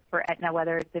membership for Aetna,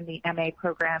 whether it's in the MA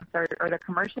programs or the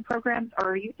commercial programs? Or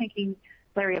are you thinking,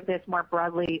 Larry, of this more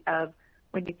broadly of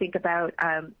when you think about,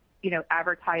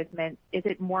 advertisement, is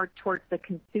it more towards the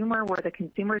consumer, where the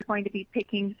consumer is going to be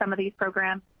picking some of these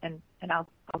programs? And I'll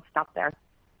stop there.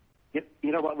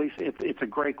 You know what, Lisa, it's a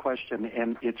great question,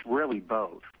 and it's really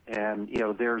both. And,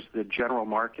 there's the general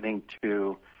marketing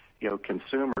to,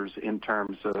 consumers in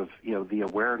terms of, the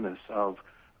awareness of,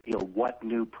 what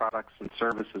new products and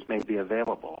services may be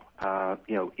available,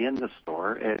 in the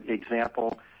store.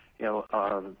 Example,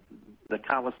 the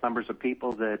countless numbers of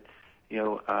people that,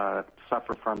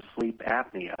 suffer from sleep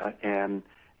apnea, and,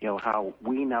 how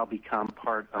we now become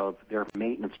part of their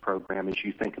maintenance program as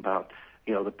you think about,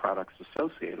 the products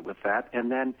associated with that.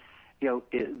 And then,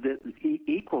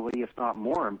 equally, if not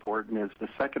more important, is the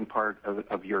second part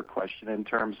of your question in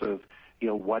terms of,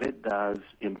 what it does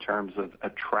in terms of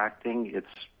attracting. It's,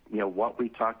 what we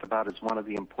talked about as one of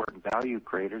the important value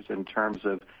creators in terms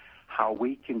of how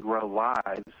we can grow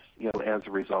lives, as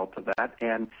a result of that,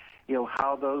 and,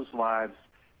 how those lives,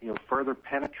 further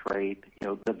penetrate,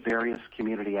 the various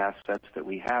community assets that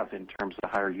we have in terms of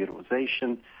higher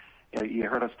utilization. You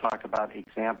heard us talk about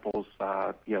examples,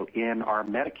 in our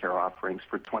Medicare offerings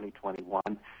for 2021,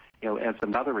 as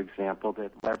another example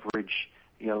that leverage,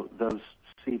 those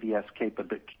CVS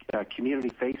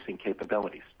community-facing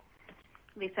capabilities.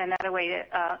 Lisa, another way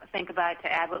to think about it,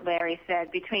 to add what Larry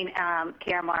said, between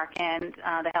Caremark and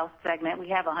the health segment, we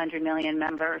have 100 million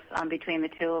members between the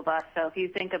two of us. So if you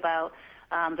think about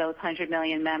those 100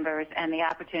 million members and the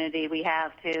opportunity we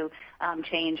have to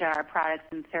change our products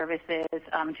and services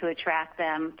to attract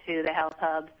them to the health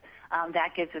hubs,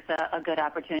 that gives us a good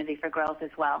opportunity for growth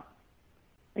as well.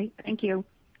 Great. Thank you.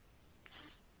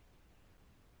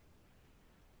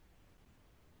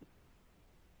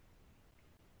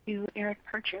 To Eric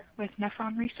Percher with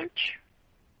Nephron Research.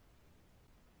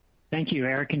 Thank you,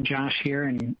 Eric and Josh here,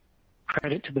 and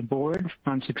credit to the board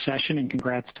on succession, and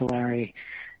congrats to Larry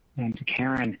and to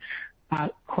Karen.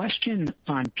 Question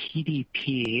on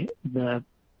PDP. The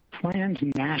plans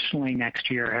nationally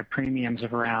next year have premiums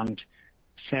of around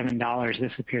 $7.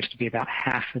 This appears to be about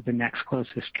half of the next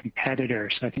closest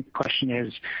competitor. So I think the question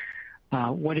is,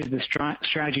 what is the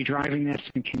strategy driving this,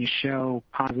 and can you show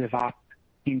positive op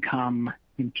income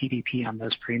in PDP on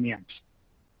those premiums?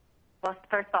 Well,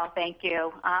 first of all, thank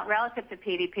you. Relative to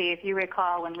PDP, if you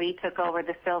recall, when we took over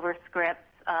the Silver Scripts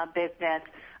business,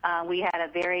 we had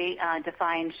a very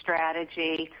defined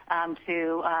strategy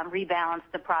to rebalance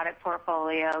the product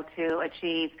portfolio to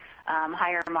achieve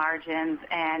higher margins,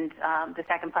 and the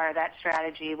second part of that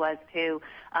strategy was to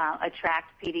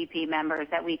attract PDP members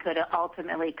that we could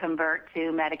ultimately convert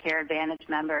to Medicare Advantage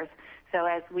members. So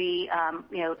as we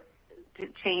to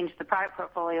change the product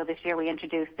portfolio this year, we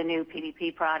introduced the new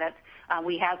PDP product.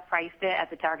 We have priced it at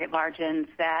the target margins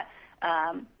that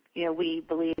we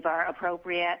believe are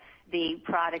appropriate. The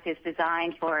product is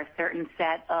designed for a certain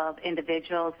set of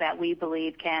individuals that we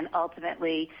believe can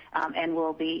ultimately and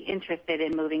will be interested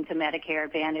in moving to Medicare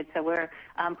Advantage. So we're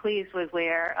pleased with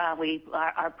where we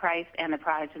are priced and the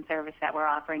products and service that we're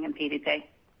offering in PDP.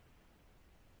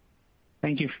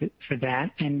 Thank you for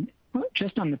that. And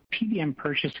just on the PBM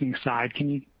purchasing side, can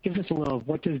you give us a little of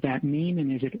what does that mean,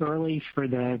 and is it early for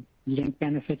the link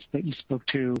benefits that you spoke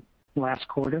to last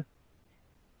quarter?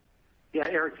 Yeah,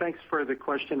 Eric, thanks for the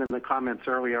question and the comments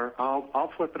earlier.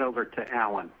 I'll flip it over to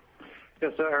Alan.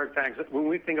 Yeah, so Eric, thanks. When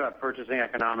we think about purchasing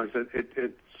economics,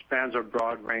 it spans a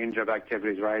broad range of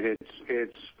activities, right?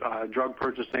 It's drug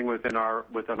purchasing within our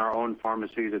own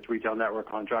pharmacies, it's retail network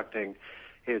contracting,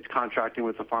 it's contracting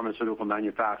with the pharmaceutical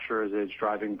manufacturers, it's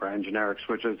driving brand generic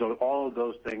switches. So all of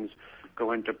those things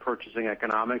go into purchasing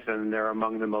economics, and they're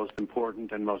among the most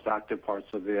important and most active parts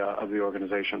of the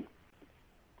organization.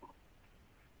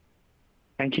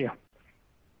 Thank you.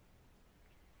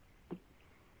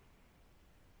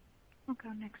 We'll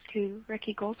go next to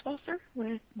Ricky Goldwasser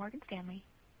with Morgan Stanley.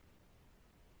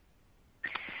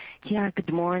 Yeah,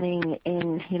 good morning.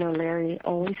 And, Larry,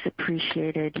 always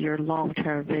appreciated your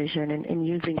long-term vision and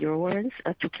using your words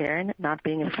to Karen, not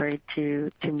being afraid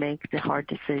to make the hard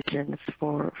decisions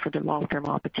for the long-term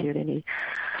opportunity.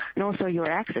 And also your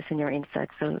access and your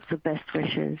insights. So best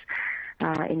wishes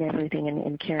in everything.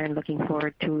 And Karen, looking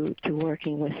forward to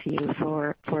working with you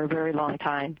for a very long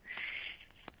time.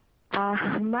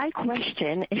 My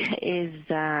question is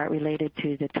related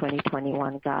to the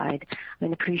 2021 guide. I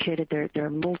appreciate there are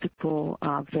multiple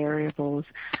variables,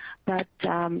 but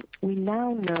we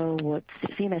now know what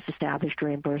CMS established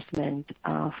reimbursement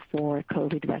for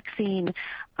COVID vaccine.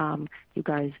 You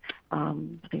guys, I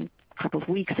think a couple of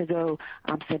weeks ago,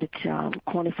 said it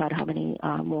quantified how many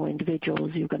more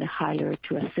individuals you're going to hire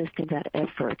to assist in that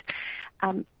effort.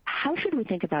 How should we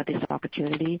think about this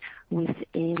opportunity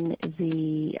within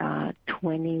the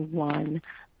 21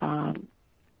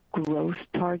 growth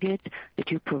target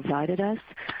that you provided us,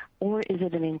 or is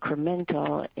it an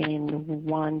incremental in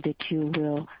one that you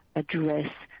will address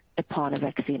upon a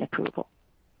vaccine approval?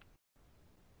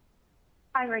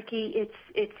 Hi, Ricky.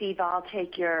 It's Eva. I'll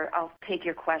take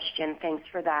your question. Thanks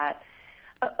for that.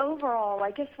 Overall,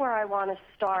 I guess where I want to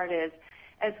start is,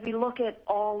 as we look at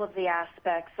all of the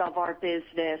aspects of our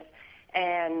business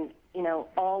and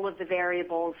all of the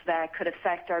variables that could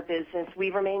affect our business,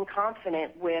 we remain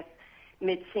confident with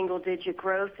mid-single-digit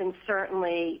growth, and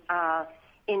certainly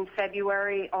in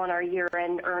February on our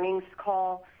year-end earnings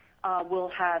call, we'll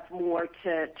have more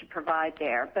to provide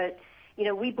there. But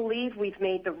we believe we've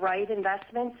made the right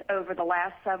investments over the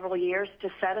last several years to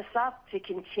set us up to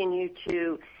continue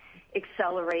to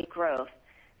accelerate growth.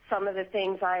 Some of the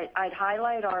things I'd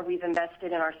highlight are we've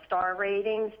invested in our star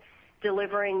ratings,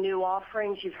 delivering new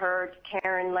offerings. You've heard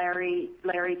Karen, Larry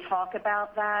talk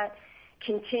about that.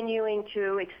 Continuing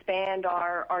to expand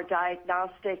our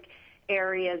diagnostic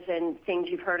areas and things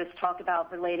you've heard us talk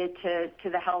about related to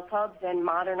the health hubs, and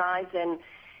modernize and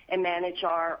manage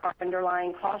our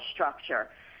underlying cost structure.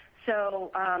 So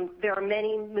there are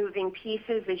many moving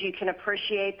pieces. As you can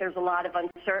appreciate, there's a lot of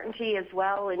uncertainty as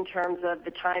well in terms of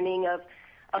the timing of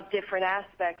different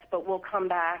aspects, but we'll come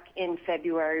back in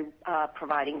February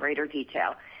providing greater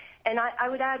detail. And I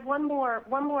would add one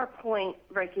more point,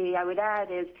 Ricky, I would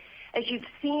add is, as you've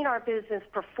seen our business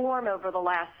perform over the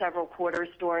last several quarters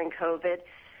during COVID,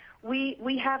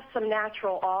 we have some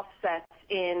natural offsets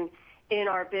in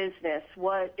our business.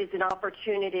 What is an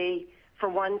opportunity for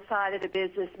one side of the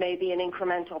business may be an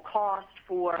incremental cost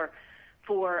for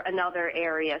another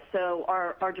area. So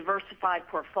our diversified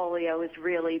portfolio is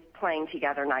really playing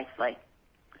together nicely.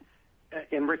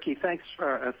 And Ricky, thanks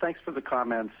for the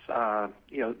comments.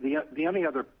 The only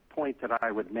other point that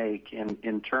I would make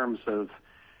in terms of,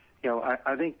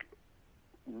 I think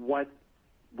what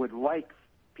would like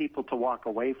people to walk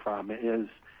away from is,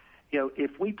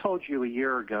 if we told you a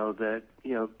year ago that,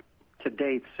 to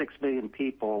date, 6 million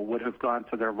people would have gone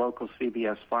to their local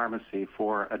CVS pharmacy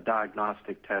for a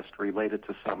diagnostic test related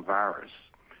to some virus,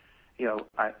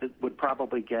 it would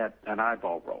probably get an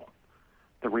eyeball roll.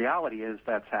 The reality is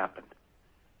that's happened.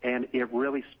 And it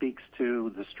really speaks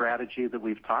to the strategy that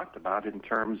we've talked about in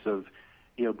terms of,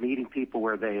 meeting people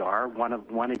where they are.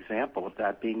 One example of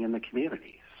that being in the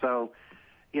community. So,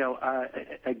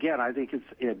 again, I think it's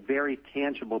a very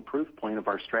tangible proof point of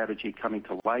our strategy coming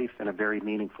to life in a very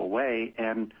meaningful way.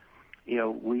 And,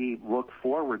 we look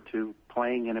forward to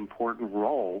playing an important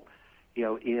role,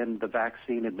 in the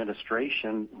vaccine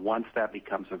administration once that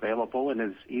becomes available. And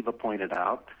as Eva pointed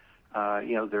out,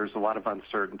 there's a lot of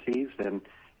uncertainties. And,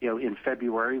 in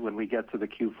February, when we get to the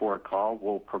Q4 call,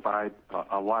 we'll provide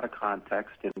a lot of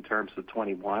context in terms of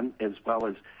 21, as well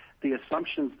as the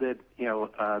assumptions that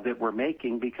that we're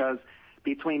making, because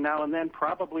between now and then,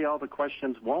 probably all the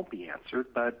questions won't be answered,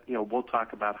 but we'll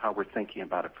talk about how we're thinking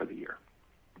about it for the year.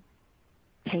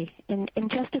 Okay, and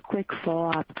just a quick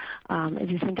follow-up. As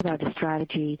you think about the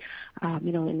strategy,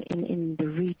 in the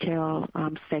retail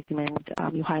segment,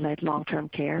 you highlight long-term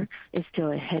care is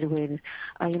still a headwind.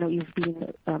 You've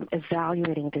been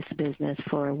evaluating this business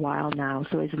for a while now.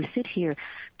 So as we sit here,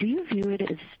 do you view it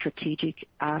as a strategic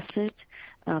asset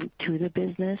to the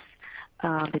business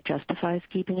that justifies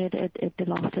keeping it at the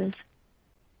losses?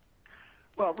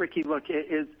 Well, Ricky, look,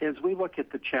 as we look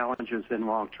at the challenges in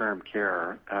long-term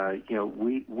care,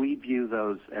 we view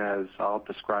those as, I'll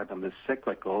describe them as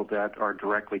cyclical, that are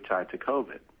directly tied to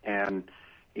COVID. And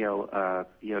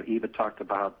Eva talked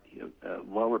about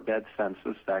lower bed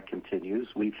census that continues.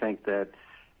 We think that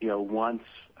once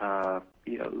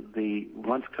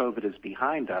COVID is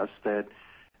behind us, that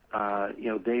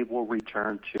they will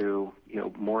return to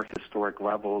more historic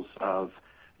levels of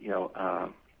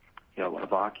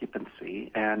of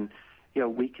occupancy. And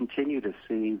we continue to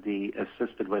see the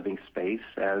assisted living space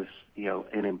as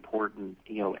an important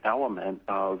element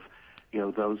of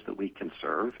those that we can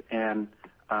serve. And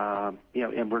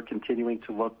and we're continuing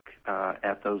to look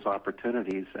at those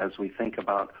opportunities as we think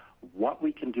about what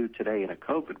we can do today in a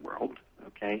COVID world,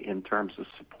 okay, in terms of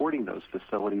supporting those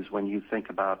facilities when you think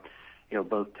about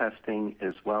both testing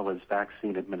as well as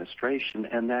vaccine administration,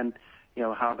 and then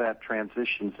how that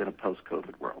transitions in a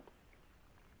post-COVID world.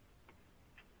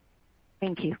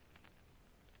 Thank you.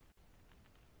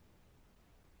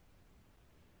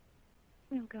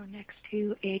 We'll go next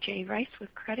to A.J. Rice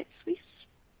with Credit Suisse.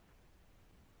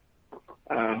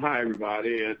 Hi,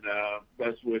 everybody, and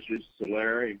best wishes to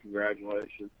Larry, and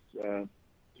congratulations to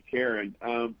Karen.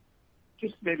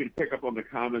 Just maybe to pick up on the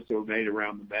comments that were made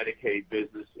around the Medicaid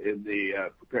business in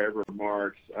the prepared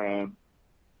remarks. I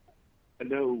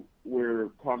know we're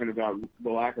talking about the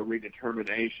lack of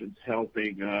redeterminations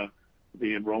helping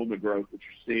the enrollment growth that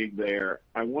you're seeing there.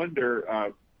 I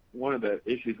wonder, one of the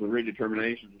issues with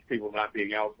redeterminations is people not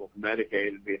being eligible for Medicaid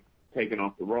and being taken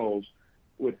off the rolls.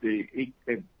 With the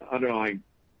underlying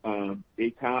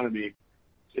economy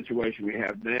situation we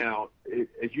have now,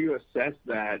 as you assess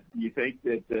that, do you think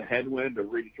that the headwind of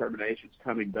redeterminations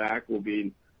coming back will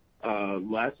be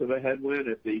less of a headwind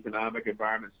if the economic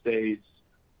environment stays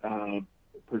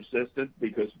persistent,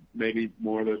 because maybe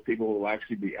more of those people will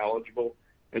actually be eligible?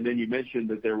 And then you mentioned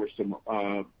that there was some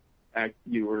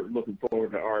you were looking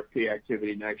forward to RFP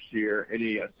activity next year.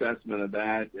 Any assessment of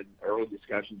that and early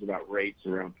discussions about rates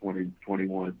around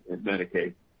 2021 in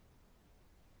Medicaid?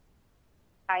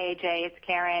 Hi, AJ. It's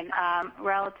Karen.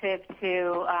 Relative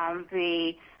to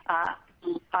the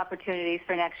opportunities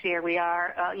for next year, we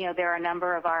are, there are a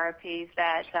number of RFPs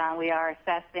that we are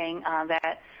assessing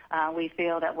that we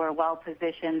feel that we're well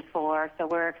positioned for. So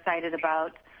we're excited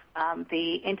about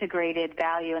the integrated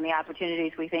value and the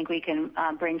opportunities we think we can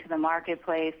bring to the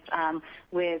marketplace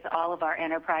with all of our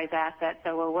enterprise assets.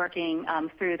 So we're working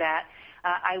through that.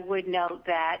 I would note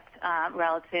that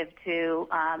relative to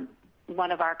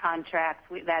one of our contracts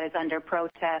that is under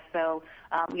protest, so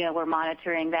we're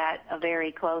monitoring that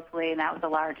very closely, and that was a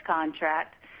large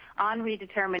contract. On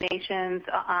redeterminations,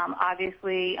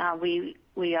 obviously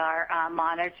we are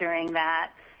monitoring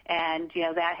that. And,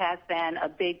 that has been a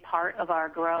big part of our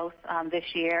growth this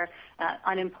year.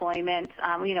 Unemployment,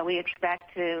 we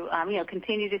expect to,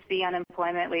 continue to see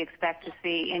unemployment. We expect to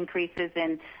see increases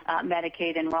in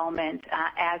Medicaid enrollment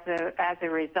as a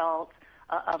result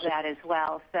of that as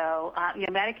well. So,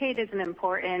 Medicaid is an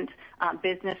important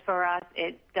business for us.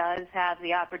 It does have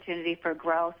the opportunity for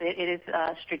growth. It is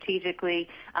strategically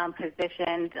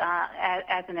positioned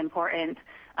as an important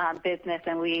business,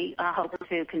 and we hope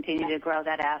to continue to grow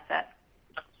that asset.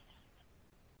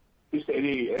 Just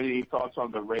any thoughts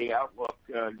on the rate outlook,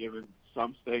 given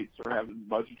some states are having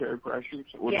budgetary pressures?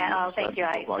 Thank you.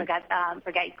 I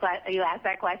forgot you asked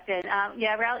that question.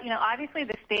 Obviously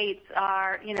the states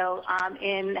are,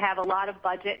 have a lot of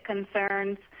budget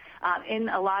concerns. In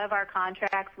a lot of our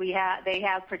contracts, they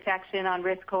have protection on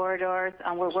risk corridors.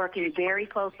 We're working very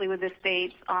closely with the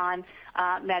states on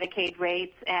Medicaid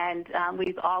rates, and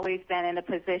we've always been in a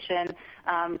position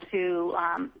to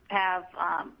have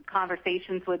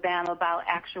conversations with them about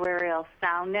actuarial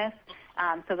soundness.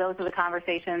 So those are the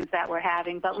conversations that we're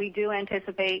having. But we do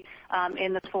anticipate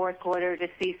in the fourth quarter to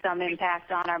see some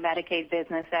impact on our Medicaid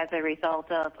business as a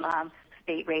result of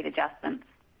state rate adjustments.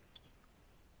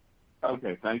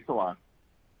 Okay, thanks a lot.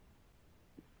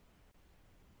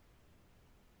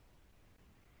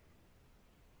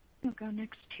 We'll go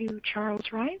next to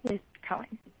Charles Wright with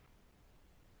Cowen.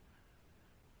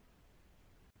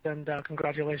 And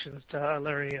congratulations to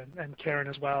Larry and Karen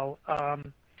as well.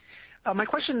 My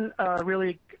question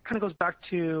really kind of goes back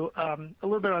to a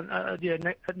little bit on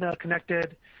the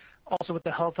connected, also with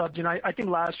the health hubs. I think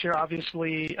last year,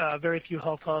 obviously, very few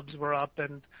health hubs were up,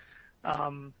 and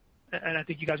I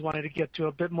think you guys wanted to get to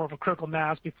a bit more of a critical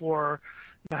mass before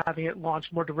having it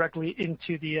launched more directly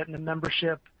into the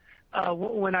membership.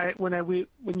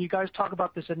 When you guys talk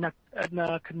about this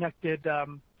connected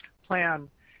plan,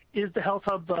 is the health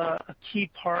hub a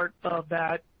key part of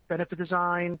that benefit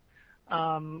design?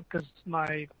 Because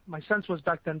my sense was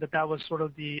back then that was sort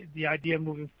of the idea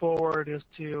moving forward, is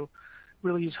to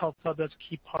really use Health Hub as a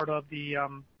key part of the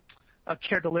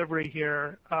care delivery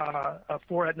here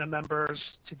for Aetna members,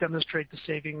 to demonstrate the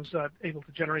savings able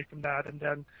to generate from that, and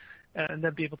then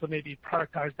be able to maybe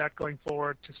productize that going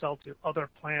forward to sell to other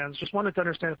plans. Just wanted to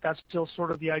understand if that's still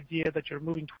sort of the idea that you're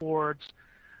moving towards.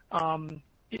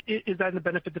 Is that in the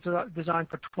benefit design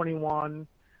for 21,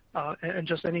 and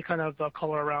just any kind of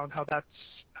color around how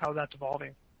that's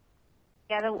evolving?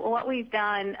 Yeah, what we've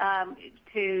done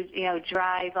to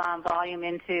drive volume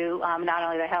into not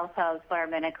only the Health Hubs but our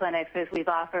MinuteClinics is we've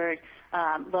offered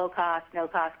low cost, no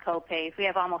cost copays. We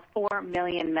have almost 4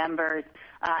 million members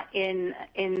in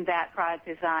that product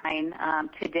design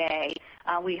today.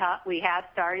 We have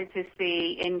started to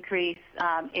see increase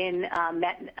in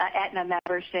Aetna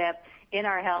membership in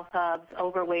our Health Hubs,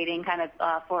 overweighting kind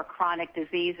of for chronic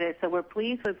diseases. So we're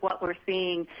pleased with what we're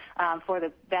seeing for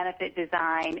the benefit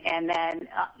design, and then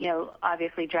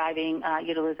obviously driving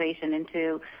utilization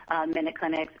into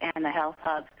MinuteClinics and the Health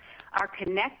Hubs. Our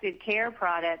connected care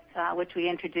product, which we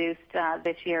introduced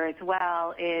this year as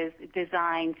well, is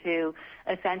designed to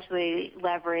essentially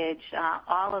leverage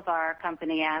all of our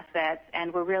company assets,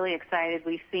 and we're really excited.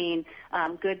 We've seen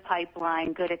good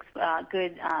pipeline, good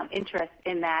interest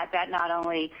in that. That not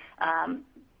only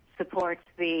supports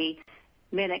the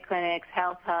MinuteClinics,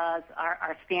 Health Hubs,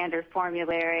 our standard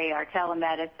formulary, our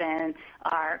telemedicine,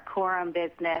 our Quorum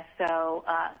business. So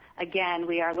again,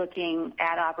 we are looking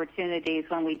at opportunities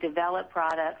when we develop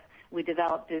products, we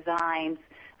develop designs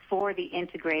for the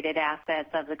integrated assets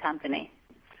of the company.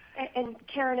 And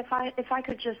Karen, if I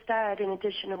could just add, in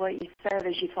addition to what you said,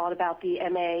 as you thought about the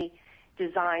MA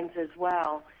designs as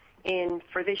well.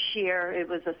 For this year, it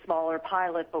was a smaller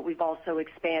pilot, but we've also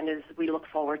expanded as we look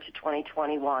forward to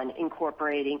 2021,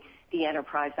 incorporating the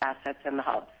enterprise assets and the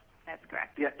hubs. That's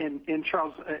correct. Yeah, and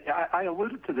Charles, I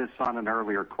alluded to this on an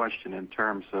earlier question in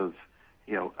terms of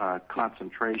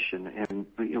concentration, and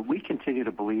we continue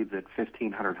to believe that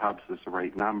 1,500 hubs is the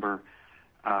right number.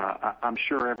 I'm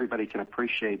sure everybody can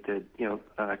appreciate that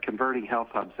converting Health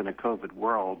Hubs in a COVID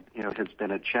world has been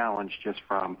a challenge just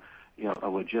from a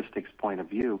logistics point of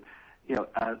view.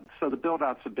 So the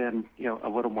build-outs have been a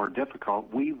little more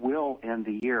difficult. We will end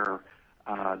the year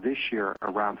this year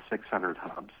around 600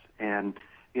 hubs, and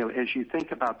as you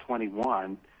think about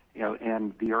 21,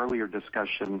 and the earlier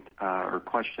discussion or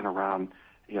question around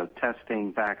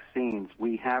testing, vaccines,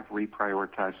 we have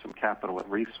reprioritized some capital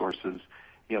and resources,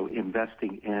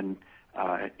 investing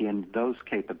in those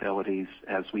capabilities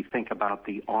as we think about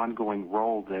the ongoing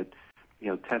role that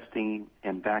testing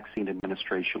and vaccine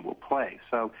administration will play.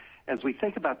 So as we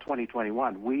think about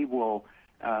 2021, we will,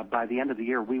 by the end of the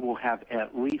year, we will have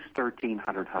at least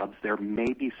 1,300 hubs. There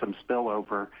may be some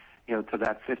spillover, to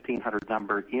that 1,500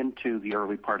 number into the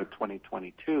early part of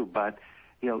 2022, but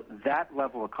that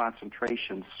level of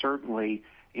concentration certainly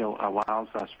allows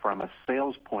us, from a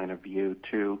sales point of view,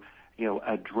 to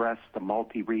address the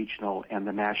multi-regional and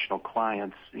the national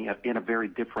clients in a very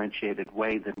differentiated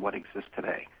way than what exists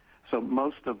today. So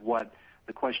most of what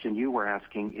the question you were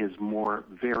asking is more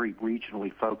very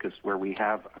regionally focused, where we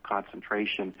have a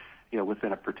concentration,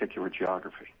 within a particular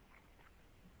geography.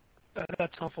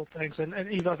 That's helpful, thanks. And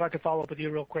Eva, if I could follow up with you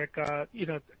real quick,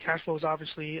 cash flow is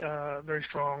obviously very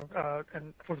strong,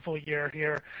 and for the full year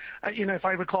here. If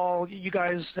I recall, you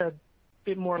guys had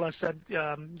more or less said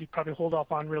you'd probably hold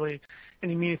off on really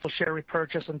any meaningful share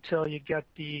repurchase until you get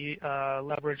the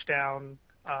leverage down,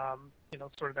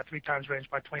 sort of that 3 times range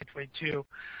by 2022.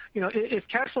 If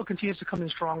cash flow continues to come in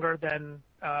stronger than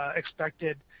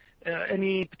expected,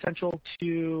 any potential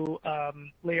to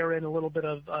layer in a little bit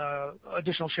of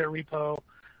additional share repo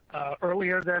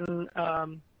earlier than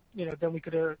we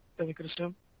could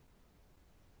assume?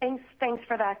 Thanks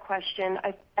for that question.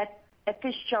 At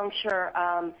this juncture,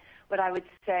 what I would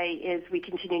say is we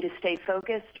continue to stay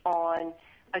focused on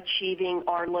achieving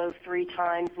our low 3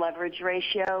 times leverage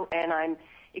ratio, and I'm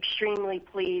extremely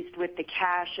pleased with the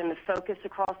cash and the focus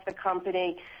across the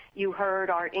company. You heard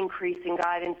our increase in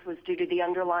guidance was due to the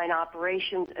underlying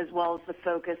operations as well as the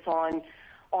focus on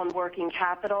working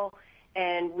capital,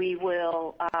 and we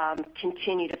will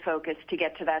continue to focus to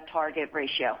get to that target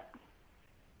ratio.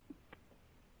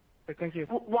 Thank you.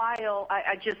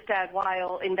 I just add,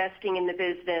 while investing in the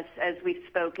business, as we've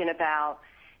spoken about,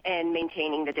 and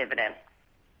maintaining the dividend.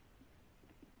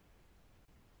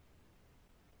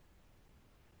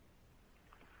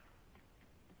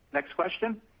 Next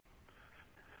question.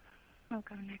 We'll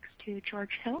go next to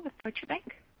George Hill with Deutsche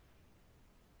Bank.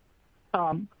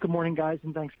 Good morning, guys,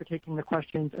 and thanks for taking the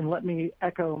questions. And let me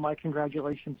echo my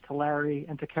congratulations to Larry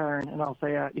and to Karen. And I'll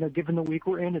say, given the week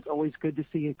we're in, it's always good to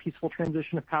see a peaceful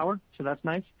transition of power, so that's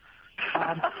nice.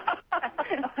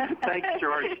 Thanks,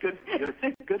 George.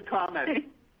 Good comment.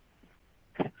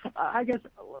 I guess,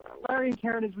 Larry and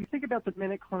Karen, as we think about the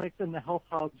Minute Clinics and the health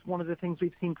hubs, one of the things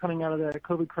we've seen coming out of the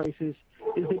COVID crisis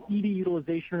is that ED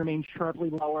utilization remains sharply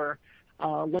lower,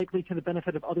 likely to the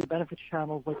benefit of other benefits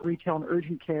channels like retail and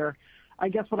urgent care. I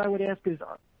guess what I would ask is,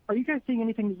 are you guys seeing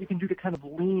anything that you can do to kind of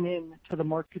lean in to the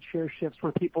market share shifts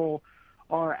where people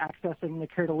are accessing the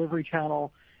care delivery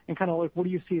channel, and kind of like what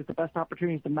do you see as the best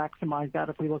opportunities to maximize that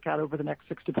if we look out over the next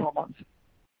 6 to 12 months?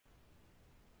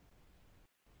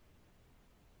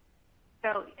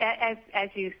 So as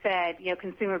you said,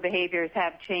 consumer behaviors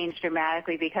have changed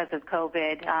dramatically because of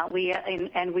COVID.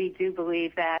 We do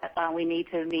believe that we need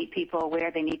to meet people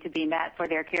where they need to be met for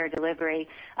their care delivery,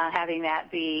 having that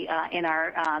be in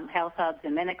our health hubs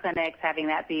and Minute Clinics, having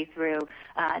that be through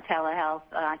telehealth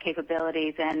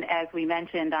capabilities. And as we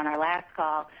mentioned on our last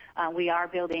call, we are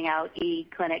building out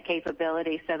e-clinic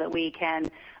capabilities so that we can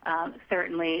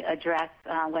certainly address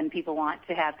when people want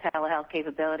to have telehealth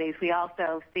capabilities. We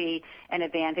also see an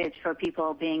advantage for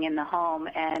people being in the home,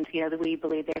 and that we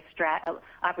believe there's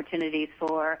opportunities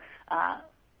for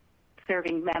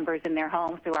serving members in their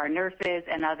homes through our nurses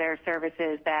and other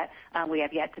services that we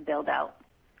have yet to build out.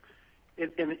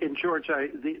 And George,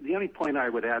 the only point I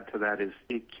would add to that is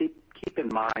keep in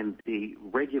mind the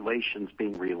regulations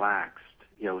being relaxed,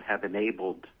 have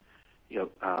enabled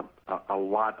a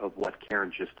lot of what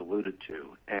Karen just alluded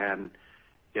to, and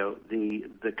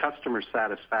the customer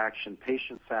satisfaction,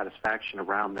 patient satisfaction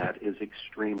around that is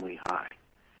extremely high.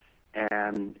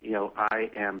 And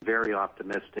I am very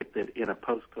optimistic that in a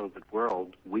post-COVID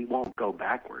world we won't go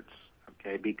backwards,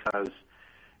 okay? Because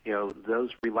those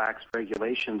relaxed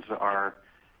regulations are,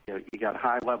 you got a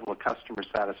high level of customer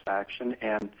satisfaction,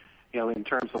 and in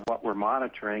terms of what we're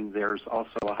monitoring, there's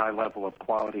also a high level of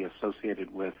quality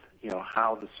associated with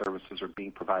how the services are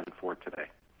being provided for today.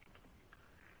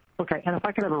 Okay, and if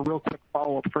I could have a real quick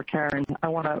follow-up for Karen, I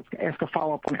want to ask a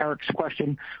follow-up on Eric's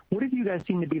question. What have you guys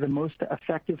seen to be the most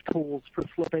effective tools for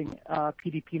flipping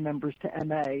PDP members to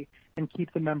MA and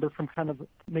keep the member from kind of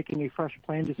making a fresh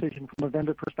plan decision from a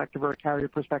vendor perspective or a carrier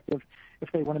perspective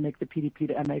if they want to make the PDP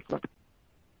to MA flip?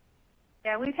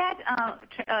 Yeah, we've had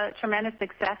tremendous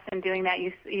success in doing that.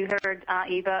 You heard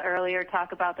Eva earlier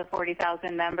talk about the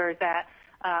 40,000 members that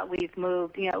we've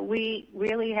moved. We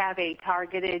really have a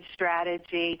targeted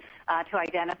strategy to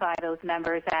identify those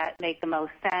members that make the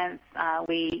most sense.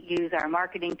 We use our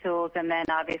marketing tools, and then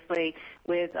obviously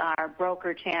with our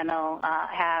broker channel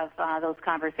have those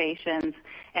conversations.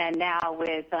 And now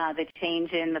with the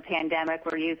change in the pandemic,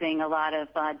 we're using a lot of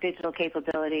digital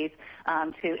capabilities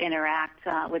to interact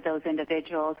with those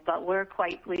individuals. But we're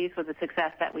quite pleased with the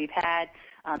success that we've had.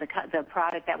 The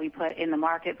product that we put in the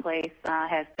marketplace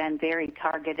has been very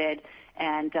targeted,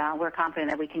 and we're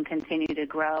confident that we can continue to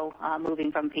grow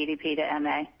moving from PDP to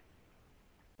MA.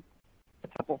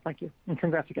 That's helpful. Thank you. And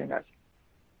congrats again, guys.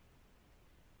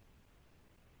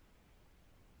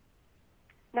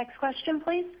 Next question,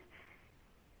 please.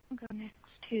 We'll go next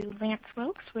to Lance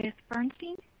Wilkes with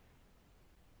Bernstein.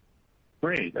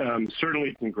 Great.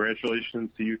 Certainly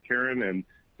congratulations to you, Karen, and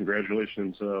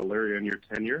congratulations, Larry, on your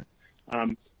tenure.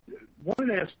 Wanted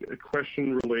to ask a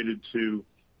question related to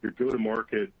your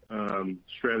go-to-market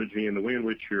strategy and the way in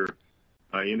which you're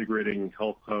integrating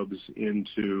health hubs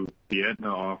into the Aetna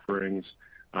offerings,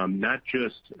 not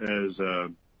just as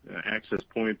an access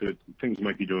point, but things you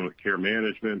might be doing with care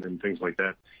management and things like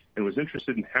that. And was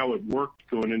interested in how it worked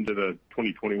going into the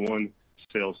 2021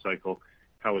 sales cycle,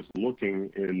 how it's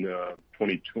looking in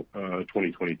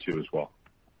 2022 as well.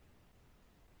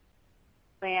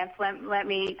 Lance, let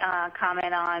me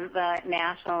comment on the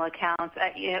national accounts.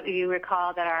 You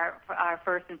recall that our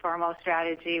first and foremost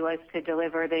strategy was to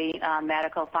deliver the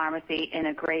medical pharmacy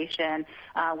integration.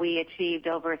 We achieved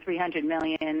over $300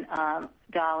 million of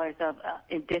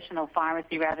additional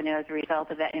pharmacy revenue as a result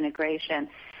of that integration.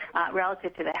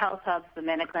 Relative to the health hubs, the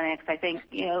Minute Clinics, I think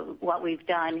what we've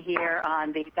done here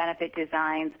on the benefit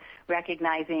designs,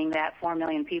 recognizing that 4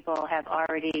 million people have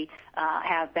already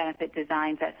have benefit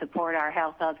designs that support our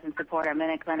health hubs and support our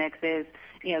Minute Clinics is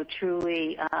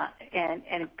truly and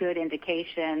a good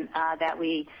indication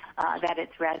that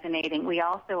it's resonating. We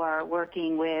also are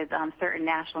working with certain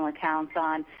national accounts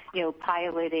on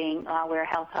piloting where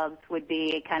health hubs would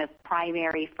be a kind of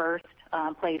primary first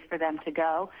place for them to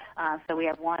go. So we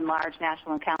have one large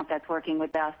national account that's working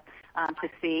with us to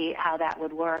see how that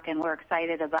would work, and we're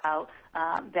excited about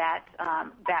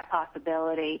that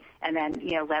possibility, and then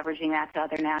leveraging that to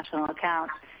other national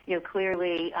accounts.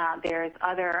 Clearly, there's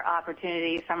other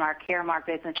opportunities from our Caremark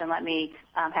business, and let me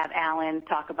have Alan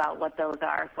talk about what those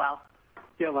are as well.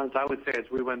 Yeah, Lance, I would say as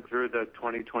we went through the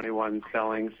 2021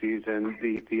 selling season,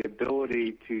 the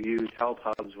ability to use health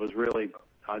hubs was really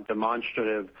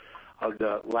demonstrative of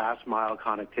the last mile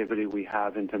connectivity we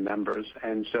have into members.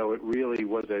 And so it really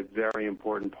was a very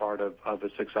important part of a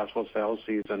successful sales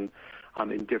season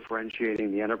in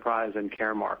differentiating the enterprise and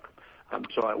Caremark.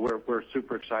 So we're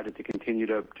super excited to continue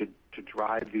to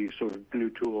drive these sort of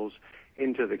new tools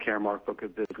into the Caremark book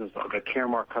of business. The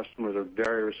Caremark customers are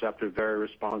very receptive, very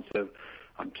responsive.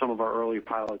 Some of our early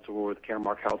pilots were with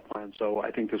Caremark Health Plan. So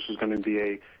I think this is going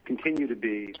to continue to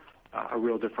be a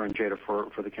real differentiator for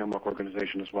the Caremark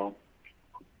organization as well.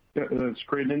 Yeah, that's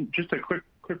great. And just a quick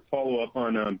follow-up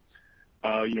on,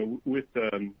 with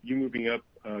you moving up,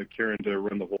 Karen, to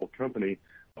run the whole company.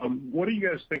 What are you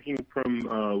guys thinking from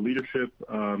leadership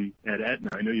at Aetna?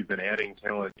 I know you've been adding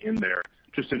talent in there.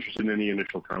 Just interested in any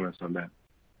initial comments on that.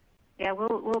 Yeah,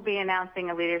 we'll be announcing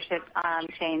a leadership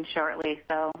change shortly,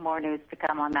 so more news to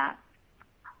come on that.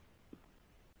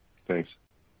 Thanks.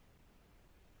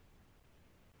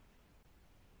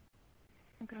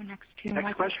 We'll go next to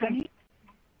Michael Kearney.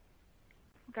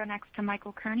 We'll go next to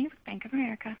Michael Kearney with Bank of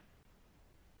America.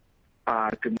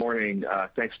 Good morning.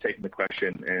 Thanks for taking the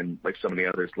question. And like so many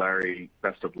others, Larry,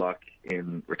 best of luck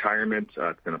in retirement.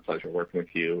 It's been a pleasure working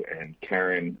with you. And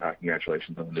Karen,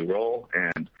 congratulations on the new role,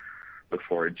 and look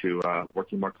forward to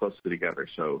working more closely together.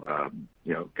 So,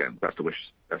 again, best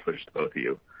wishes to both of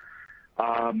you.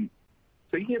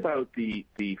 Thinking about the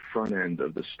front end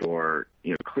of the store,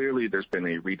 clearly there's been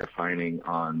a redefining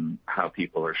on how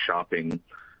people are shopping,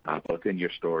 both in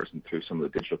your stores and through some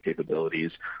of the digital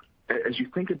capabilities. As you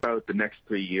think about the next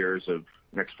 3 years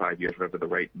next 5 years, whatever the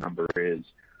right number is,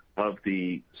 of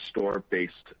the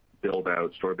store-based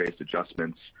build-out, store-based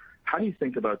adjustments, how do you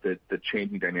think about the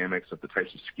changing dynamics of the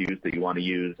types of SKUs that you want to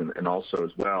use, and also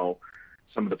as well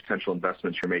some of the potential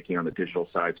investments you're making on the digital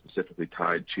side, specifically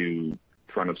tied to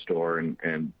front of store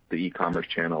and the e-commerce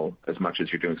channel, as much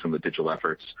as you're doing some of the digital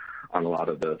efforts on a lot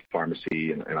of the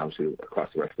pharmacy and obviously across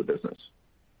the rest of the business?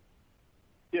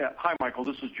 Yeah. Hi, Michael.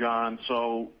 This is John.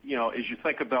 So, as you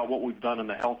think about what we've done in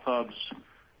the health hubs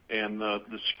and the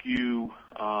SKU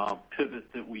pivot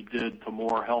that we did to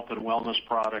more health and wellness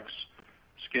products,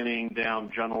 skinning down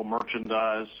general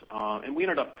merchandise, and we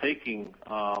ended up taking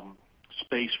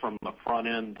space from the front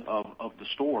end of the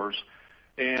stores.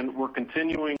 And we're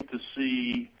continuing to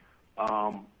see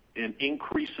an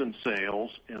increase in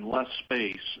sales and less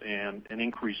space and an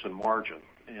increase in margin.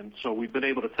 And so we've been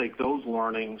able to take those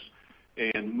learnings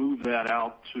and move that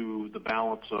out to the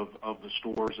balance of the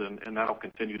stores, and that'll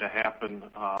continue to happen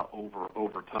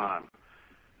over time.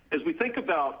 As we think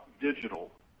about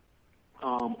digital,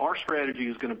 our strategy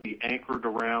is going to be anchored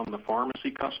around the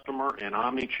pharmacy customer and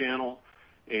omni-channel,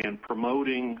 and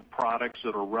promoting products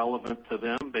that are relevant to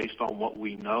them based on what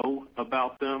we know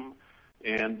about them,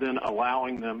 and then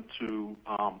allowing them to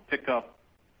pick up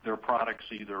their products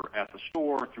either at the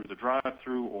store, through the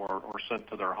drive-through, or sent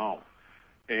to their home.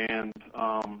 And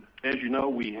as you know,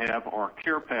 we have our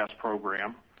CarePass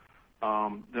program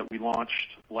that we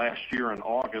launched last year in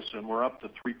August, and we're up to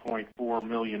 3.4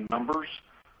 million members.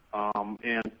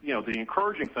 And the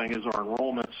encouraging thing is our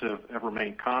enrollments have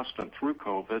remained constant through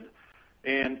COVID.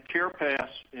 And CarePass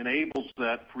enables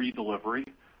that free delivery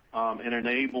and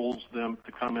enables them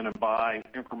to come in and buy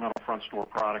incremental front store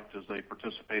product as they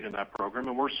participate in that program.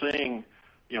 And we're seeing,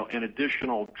 an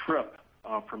additional trip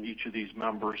from each of these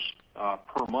members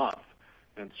per month.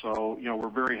 And so, we're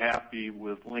very happy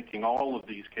with linking all of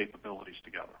these capabilities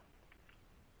together.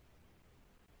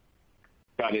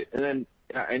 Got it. And then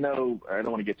I know I don't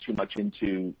want to get too much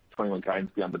into 21 guidance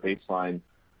beyond the baseline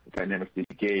dynamics that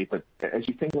you gave, but as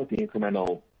you think about the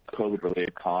incremental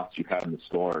COVID-related costs you have in the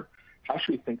store, how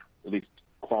should we think, at least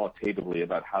qualitatively,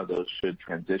 about how those should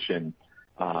transition,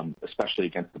 especially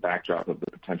against the backdrop of the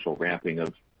potential ramping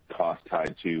of costs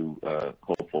tied to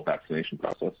hopeful vaccination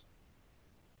process?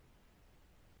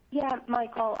 Yeah,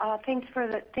 Michael, thanks for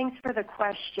the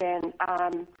question.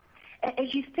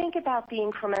 As you think about the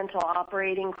incremental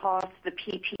operating costs, the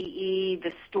PPE,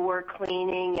 the store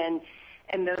cleaning,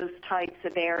 and those types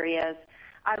of areas,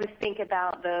 I would think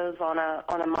about those on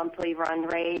a monthly run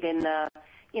rate in the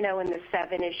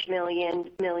 $7-ish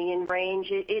million range.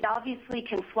 It obviously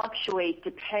can fluctuate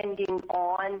depending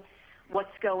on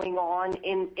what's going on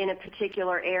in a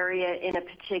particular area, in a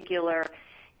particular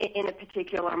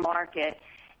market.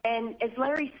 And as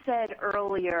Larry said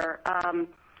earlier,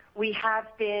 We have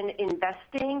been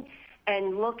investing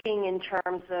and looking in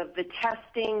terms of the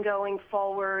testing going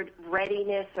forward,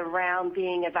 readiness around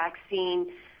being a vaccine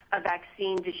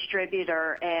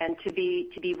distributor, and to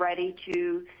be ready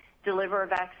to deliver a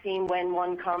vaccine when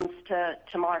one comes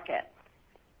to market.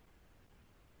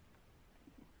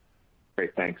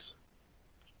 Great, thanks.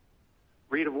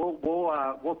 Rita,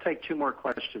 we'll take two more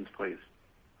questions, please.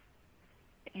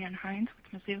 Ann Hynes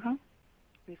with Mizuho.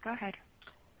 Please go ahead.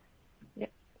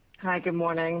 Yep. Hi, good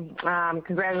morning.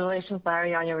 Congratulations,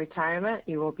 Larry, on your retirement.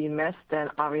 You will be missed, and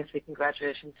obviously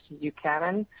congratulations to you,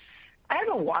 Karen. I have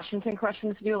a Washington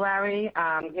question for you, Larry.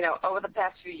 Over the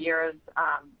past few years,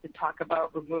 the talk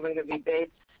about removing the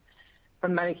rebates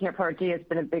from Medicare Part D has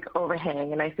been a big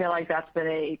overhang, and I feel like that's been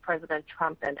a President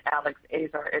Trump and Alex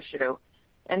Azar issue.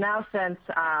 And now since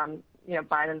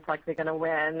Biden's likely going to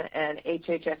win and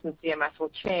HHS and CMS will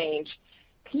change,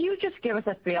 can you just give us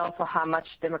a feel for how much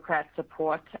Democrats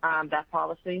support that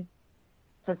policy,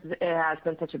 since it has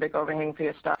been such a big overhang for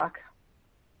your stock?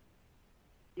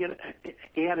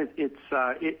 Ann,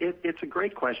 it's a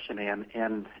great question, Ann.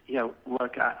 And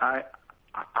look, I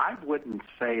wouldn't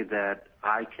say that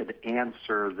I could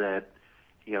answer that.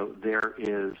 There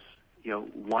is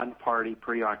one party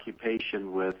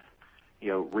preoccupation with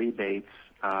rebates,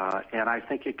 and I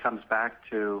think it comes back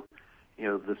to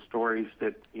the stories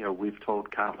that we've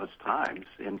told countless times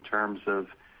in terms of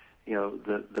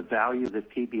the value that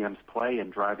PBMs play in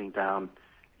driving down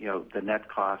the net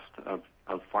cost of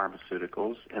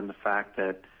pharmaceuticals, and the fact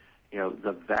that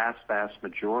the vast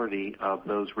majority of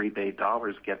those rebate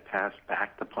dollars get passed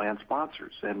back to plan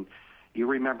sponsors. And you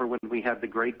remember when we had the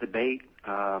great debate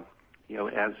as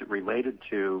it related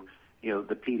to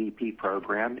the PDP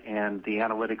program and the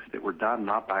analytics that were done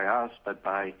not by us but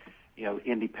by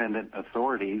independent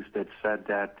authorities that said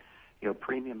that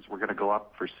premiums were going to go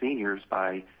up for seniors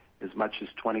by as much as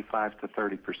 25 to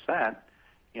 30%.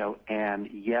 And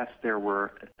yes, there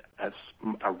were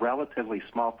a relatively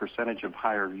small percentage of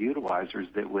higher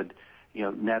utilizers that would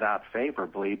net out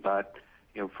favorably, but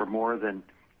for more than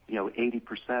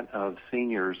 80% of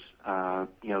seniors,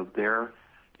 their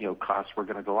costs were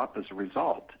going to go up as a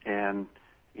result. And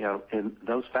and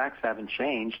those facts haven't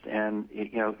changed, and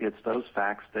it's those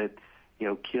facts that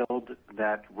killed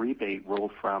that rebate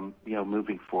rule from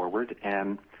moving forward.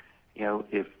 And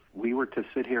if we were to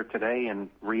sit here today and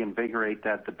reinvigorate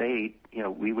that debate,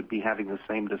 we would be having the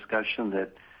same discussion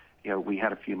that we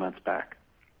had a few months back.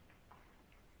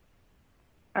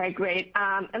 All right, great.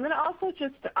 And then also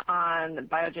just on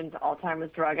Biogen's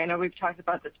Alzheimer's drug, I know we've talked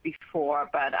about this before,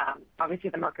 but obviously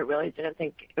the market really didn't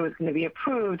think it was going to be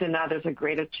approved, and now there's a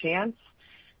greater chance.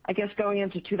 I guess going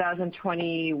into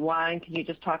 2021, can you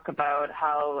just talk about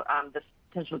how this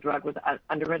potential drug was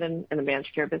underwritten in the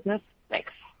managed care business?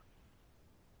 Thanks.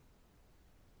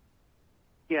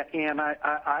 Yeah, and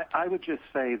I would just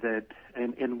say that,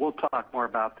 and we'll talk more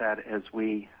about that as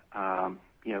we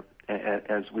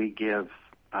as we give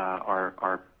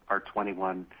our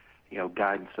 21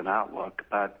 guidance and outlook.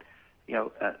 But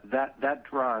that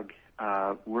drug,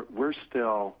 we're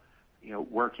still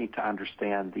working to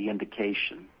understand the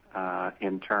indication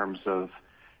in terms of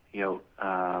it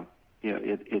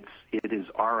is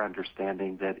our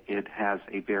understanding that it has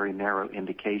a very narrow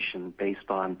indication based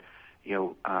on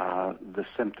the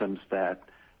symptoms that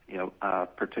a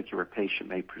particular patient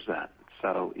may present.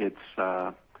 So it's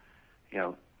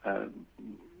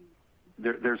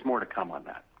there's more to come on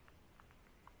that.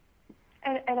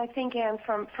 And I think, Ann,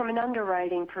 from an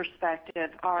underwriting perspective,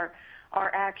 our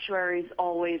actuaries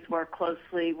always work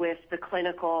closely with the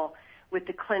clinical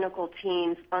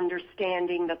teams,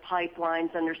 understanding the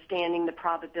pipelines, understanding the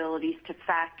probabilities to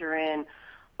factor in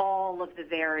all of the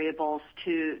variables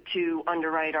to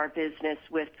underwrite our business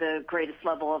with the greatest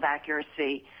level of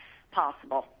accuracy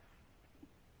possible.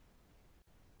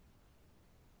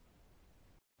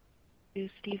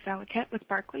 Steve Valiquette with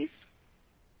Barclays.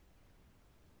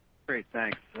 Great,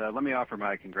 thanks. Let me offer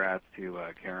my congrats to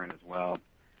Karen as well.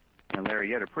 And Larry,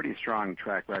 you had a pretty strong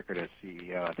track record as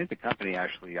CEO. I think the company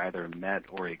actually either met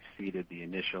or exceeded the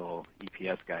initial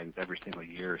EPS guidance every single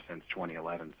year since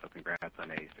 2011, so congrats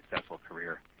on a successful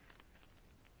career.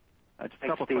 Just a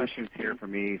couple questions here for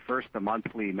me. First, the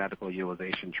monthly medical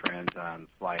utilization trends on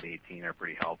slide 18 are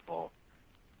pretty helpful.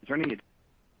 Is there any...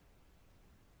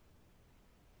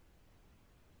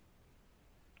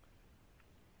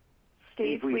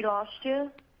 Steve, we lost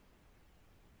you.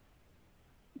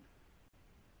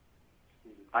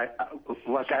 I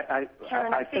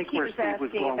think where Steve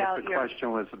was going with the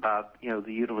question was about the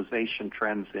utilization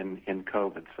trends in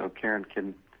COVID. So Karen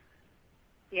can.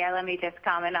 Yeah, let me just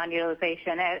comment on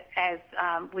utilization. As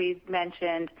we've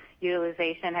mentioned,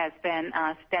 utilization has been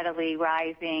steadily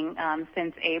rising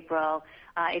since April.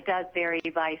 It does vary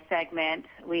by segment.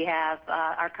 We have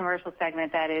our commercial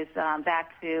segment that is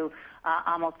back to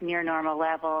almost near normal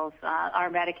levels. Our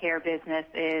Medicare business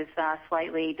is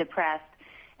slightly depressed.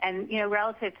 And,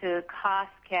 relative to cost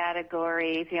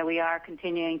categories, we are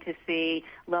continuing to see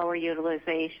lower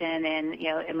utilization in,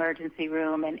 emergency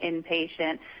room and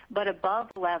inpatient, but above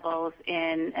levels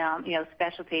in,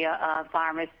 specialty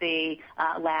pharmacy,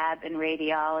 lab, and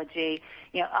radiology.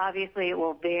 Obviously it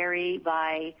will vary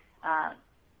by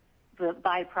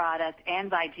product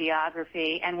and by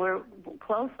geography, and we're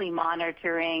closely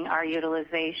monitoring our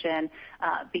utilization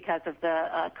because of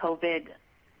the COVID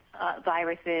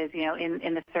viruses,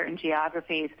 in the certain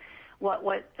geographies.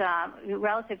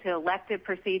 Relative to elective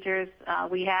procedures,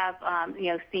 we have,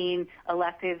 seen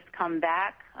electives come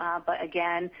back, but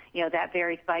again, that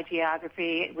varies by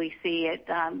geography. We see it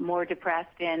more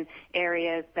depressed in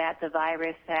areas that the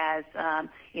virus has,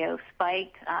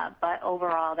 spiked, but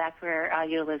overall, that's where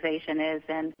utilization is,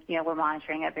 and we're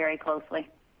monitoring it very closely.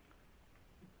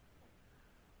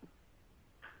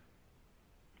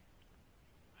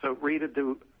 So, Rita,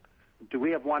 do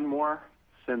we have one more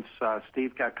since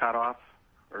Steve got cut off,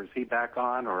 or is he back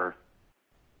on, or?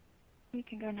 We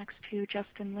can go next to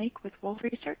Justin Lake with Wolfe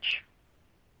Research.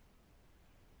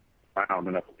 Wow, I'm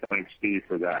going to thank Steve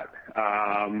for that.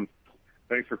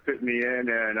 Thanks for fitting me in,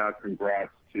 and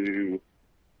congrats to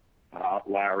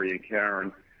Larry and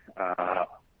Karen. A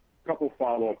couple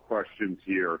follow-up questions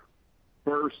here.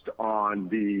 First, on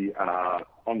the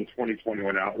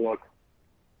 2021 outlook.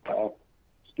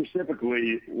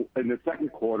 Specifically, in the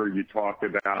second quarter, you talked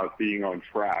about being on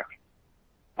track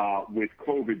with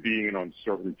COVID being an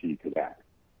uncertainty to that.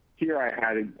 Here, I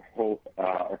hadn't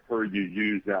heard you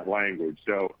use that language.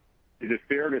 So, is it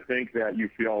fair to think that you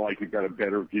feel like you've got a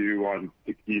better view on,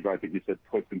 Steve, I think you said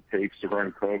puts and takes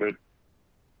around COVID,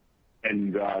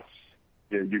 and thus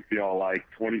you feel like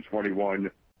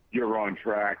 2021 you're on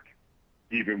track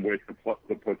even with the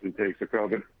puts and takes of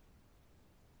COVID?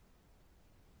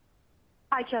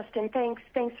 Hi, Justin. Thanks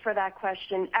for that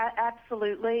question.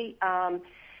 Absolutely.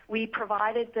 We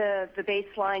provided the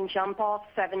baseline jump off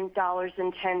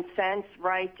 $7.10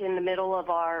 right in the middle of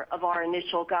our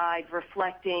initial guide,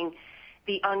 reflecting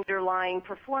the underlying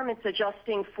performance,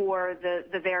 adjusting for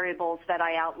the variables that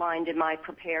I outlined in my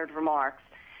prepared remarks.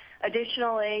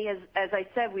 Additionally, as I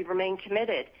said, we remain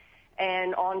committed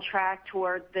and on track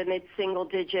toward the mid-single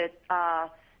digit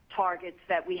targets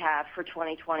that we have for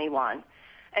 2021.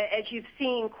 As you've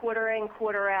seen, quarter in,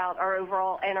 quarter out, our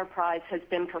overall enterprise has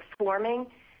been performing,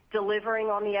 delivering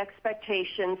on the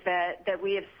expectations that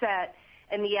we have set,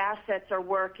 and the assets are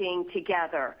working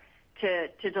together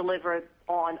to deliver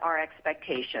on our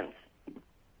expectations.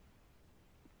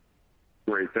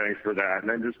 Great, thanks for that. And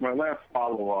then just my last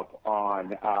follow-up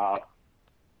on the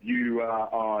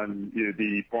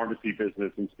pharmacy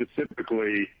business, and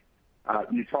specifically,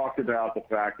 you talked about the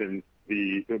fact that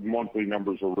the monthly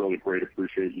numbers are really great.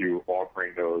 Appreciate you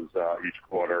offering those each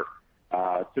quarter.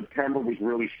 September was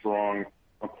really strong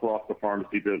across the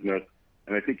pharmacy business,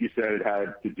 and I think you said it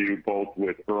had to do both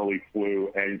with early flu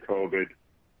and COVID.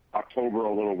 October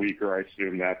a little weaker, I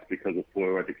assume that's because of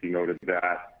flu. I think you noted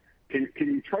that. Can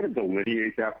you try to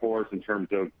delineate that for us in terms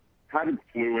of how did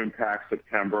flu impact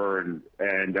September,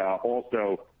 and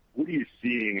also what are you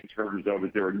seeing in terms of,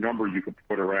 is there a number you could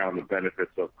put around the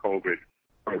benefits of COVID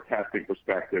from a testing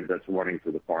perspective that's running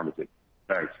through the pharmacy?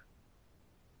 Thanks.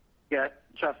 Yeah,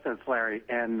 Justin, it's Larry,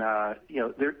 and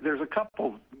there's a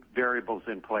couple variables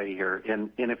in play here,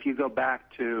 and if you go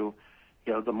back to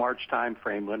the March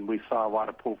timeframe when we saw a lot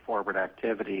of pull forward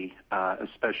activity,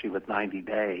 especially with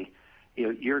 90-day,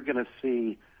 you're going to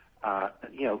see,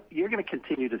 you're going to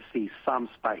continue to see some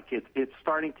spike. It's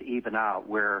starting to even out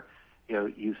where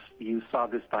you saw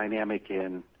this dynamic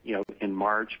in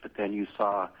March, but then you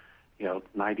saw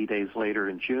 90 days later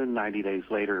in June, 90 days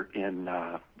later in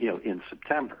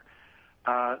September.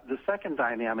 The second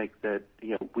dynamic that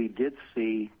we did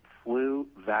see the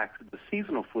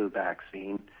seasonal flu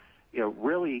vaccine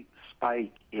really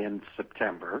spike in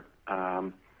September.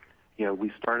 We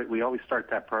always start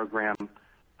that program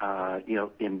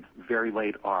in very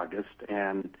late August,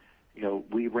 and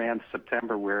we ran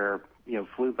September where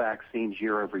flu vaccines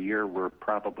year over year were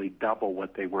probably double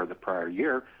what they were the prior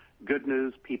year. Good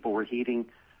news, people were heeding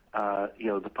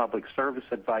the public service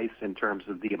advice in terms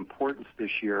of the importance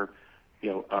this year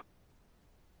of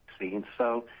vaccines.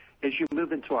 So as you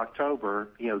move into October,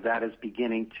 that is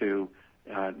beginning to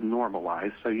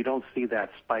normalize. So you don't see that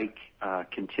spike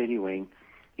continuing.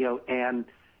 And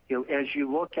as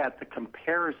you look at the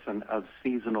comparison of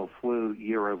seasonal flu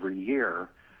year over year,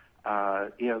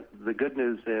 the good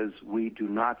news is we do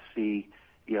not see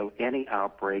any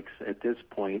outbreaks at this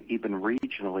point, even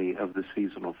regionally, of the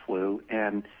seasonal flu.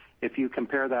 And if you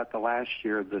compare that to last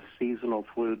year, the seasonal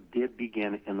flu did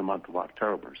begin in the month of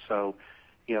October. So,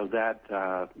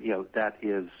 that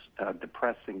is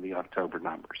depressing the October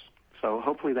numbers. So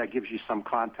hopefully that gives you some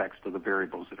context of the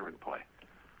variables that are in play.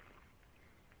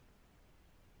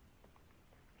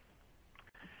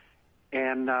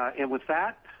 And with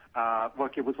that,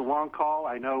 look, it was a long call.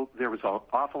 I know there was an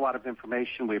awful lot of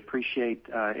information. We appreciate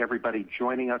everybody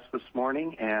joining us this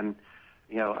morning, and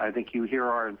I think you hear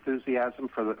our enthusiasm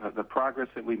for the progress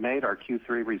that we made, our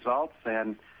Q3 results,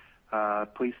 and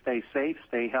please stay safe,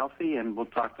 stay healthy, and we'll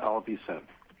talk to all of you soon.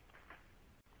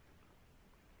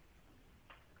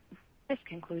 This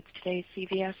concludes today's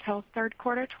CVS Health Third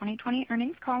Quarter 2020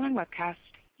 Earnings Call and Webcast.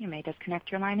 You may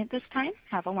disconnect your line at this time.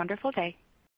 Have a wonderful day.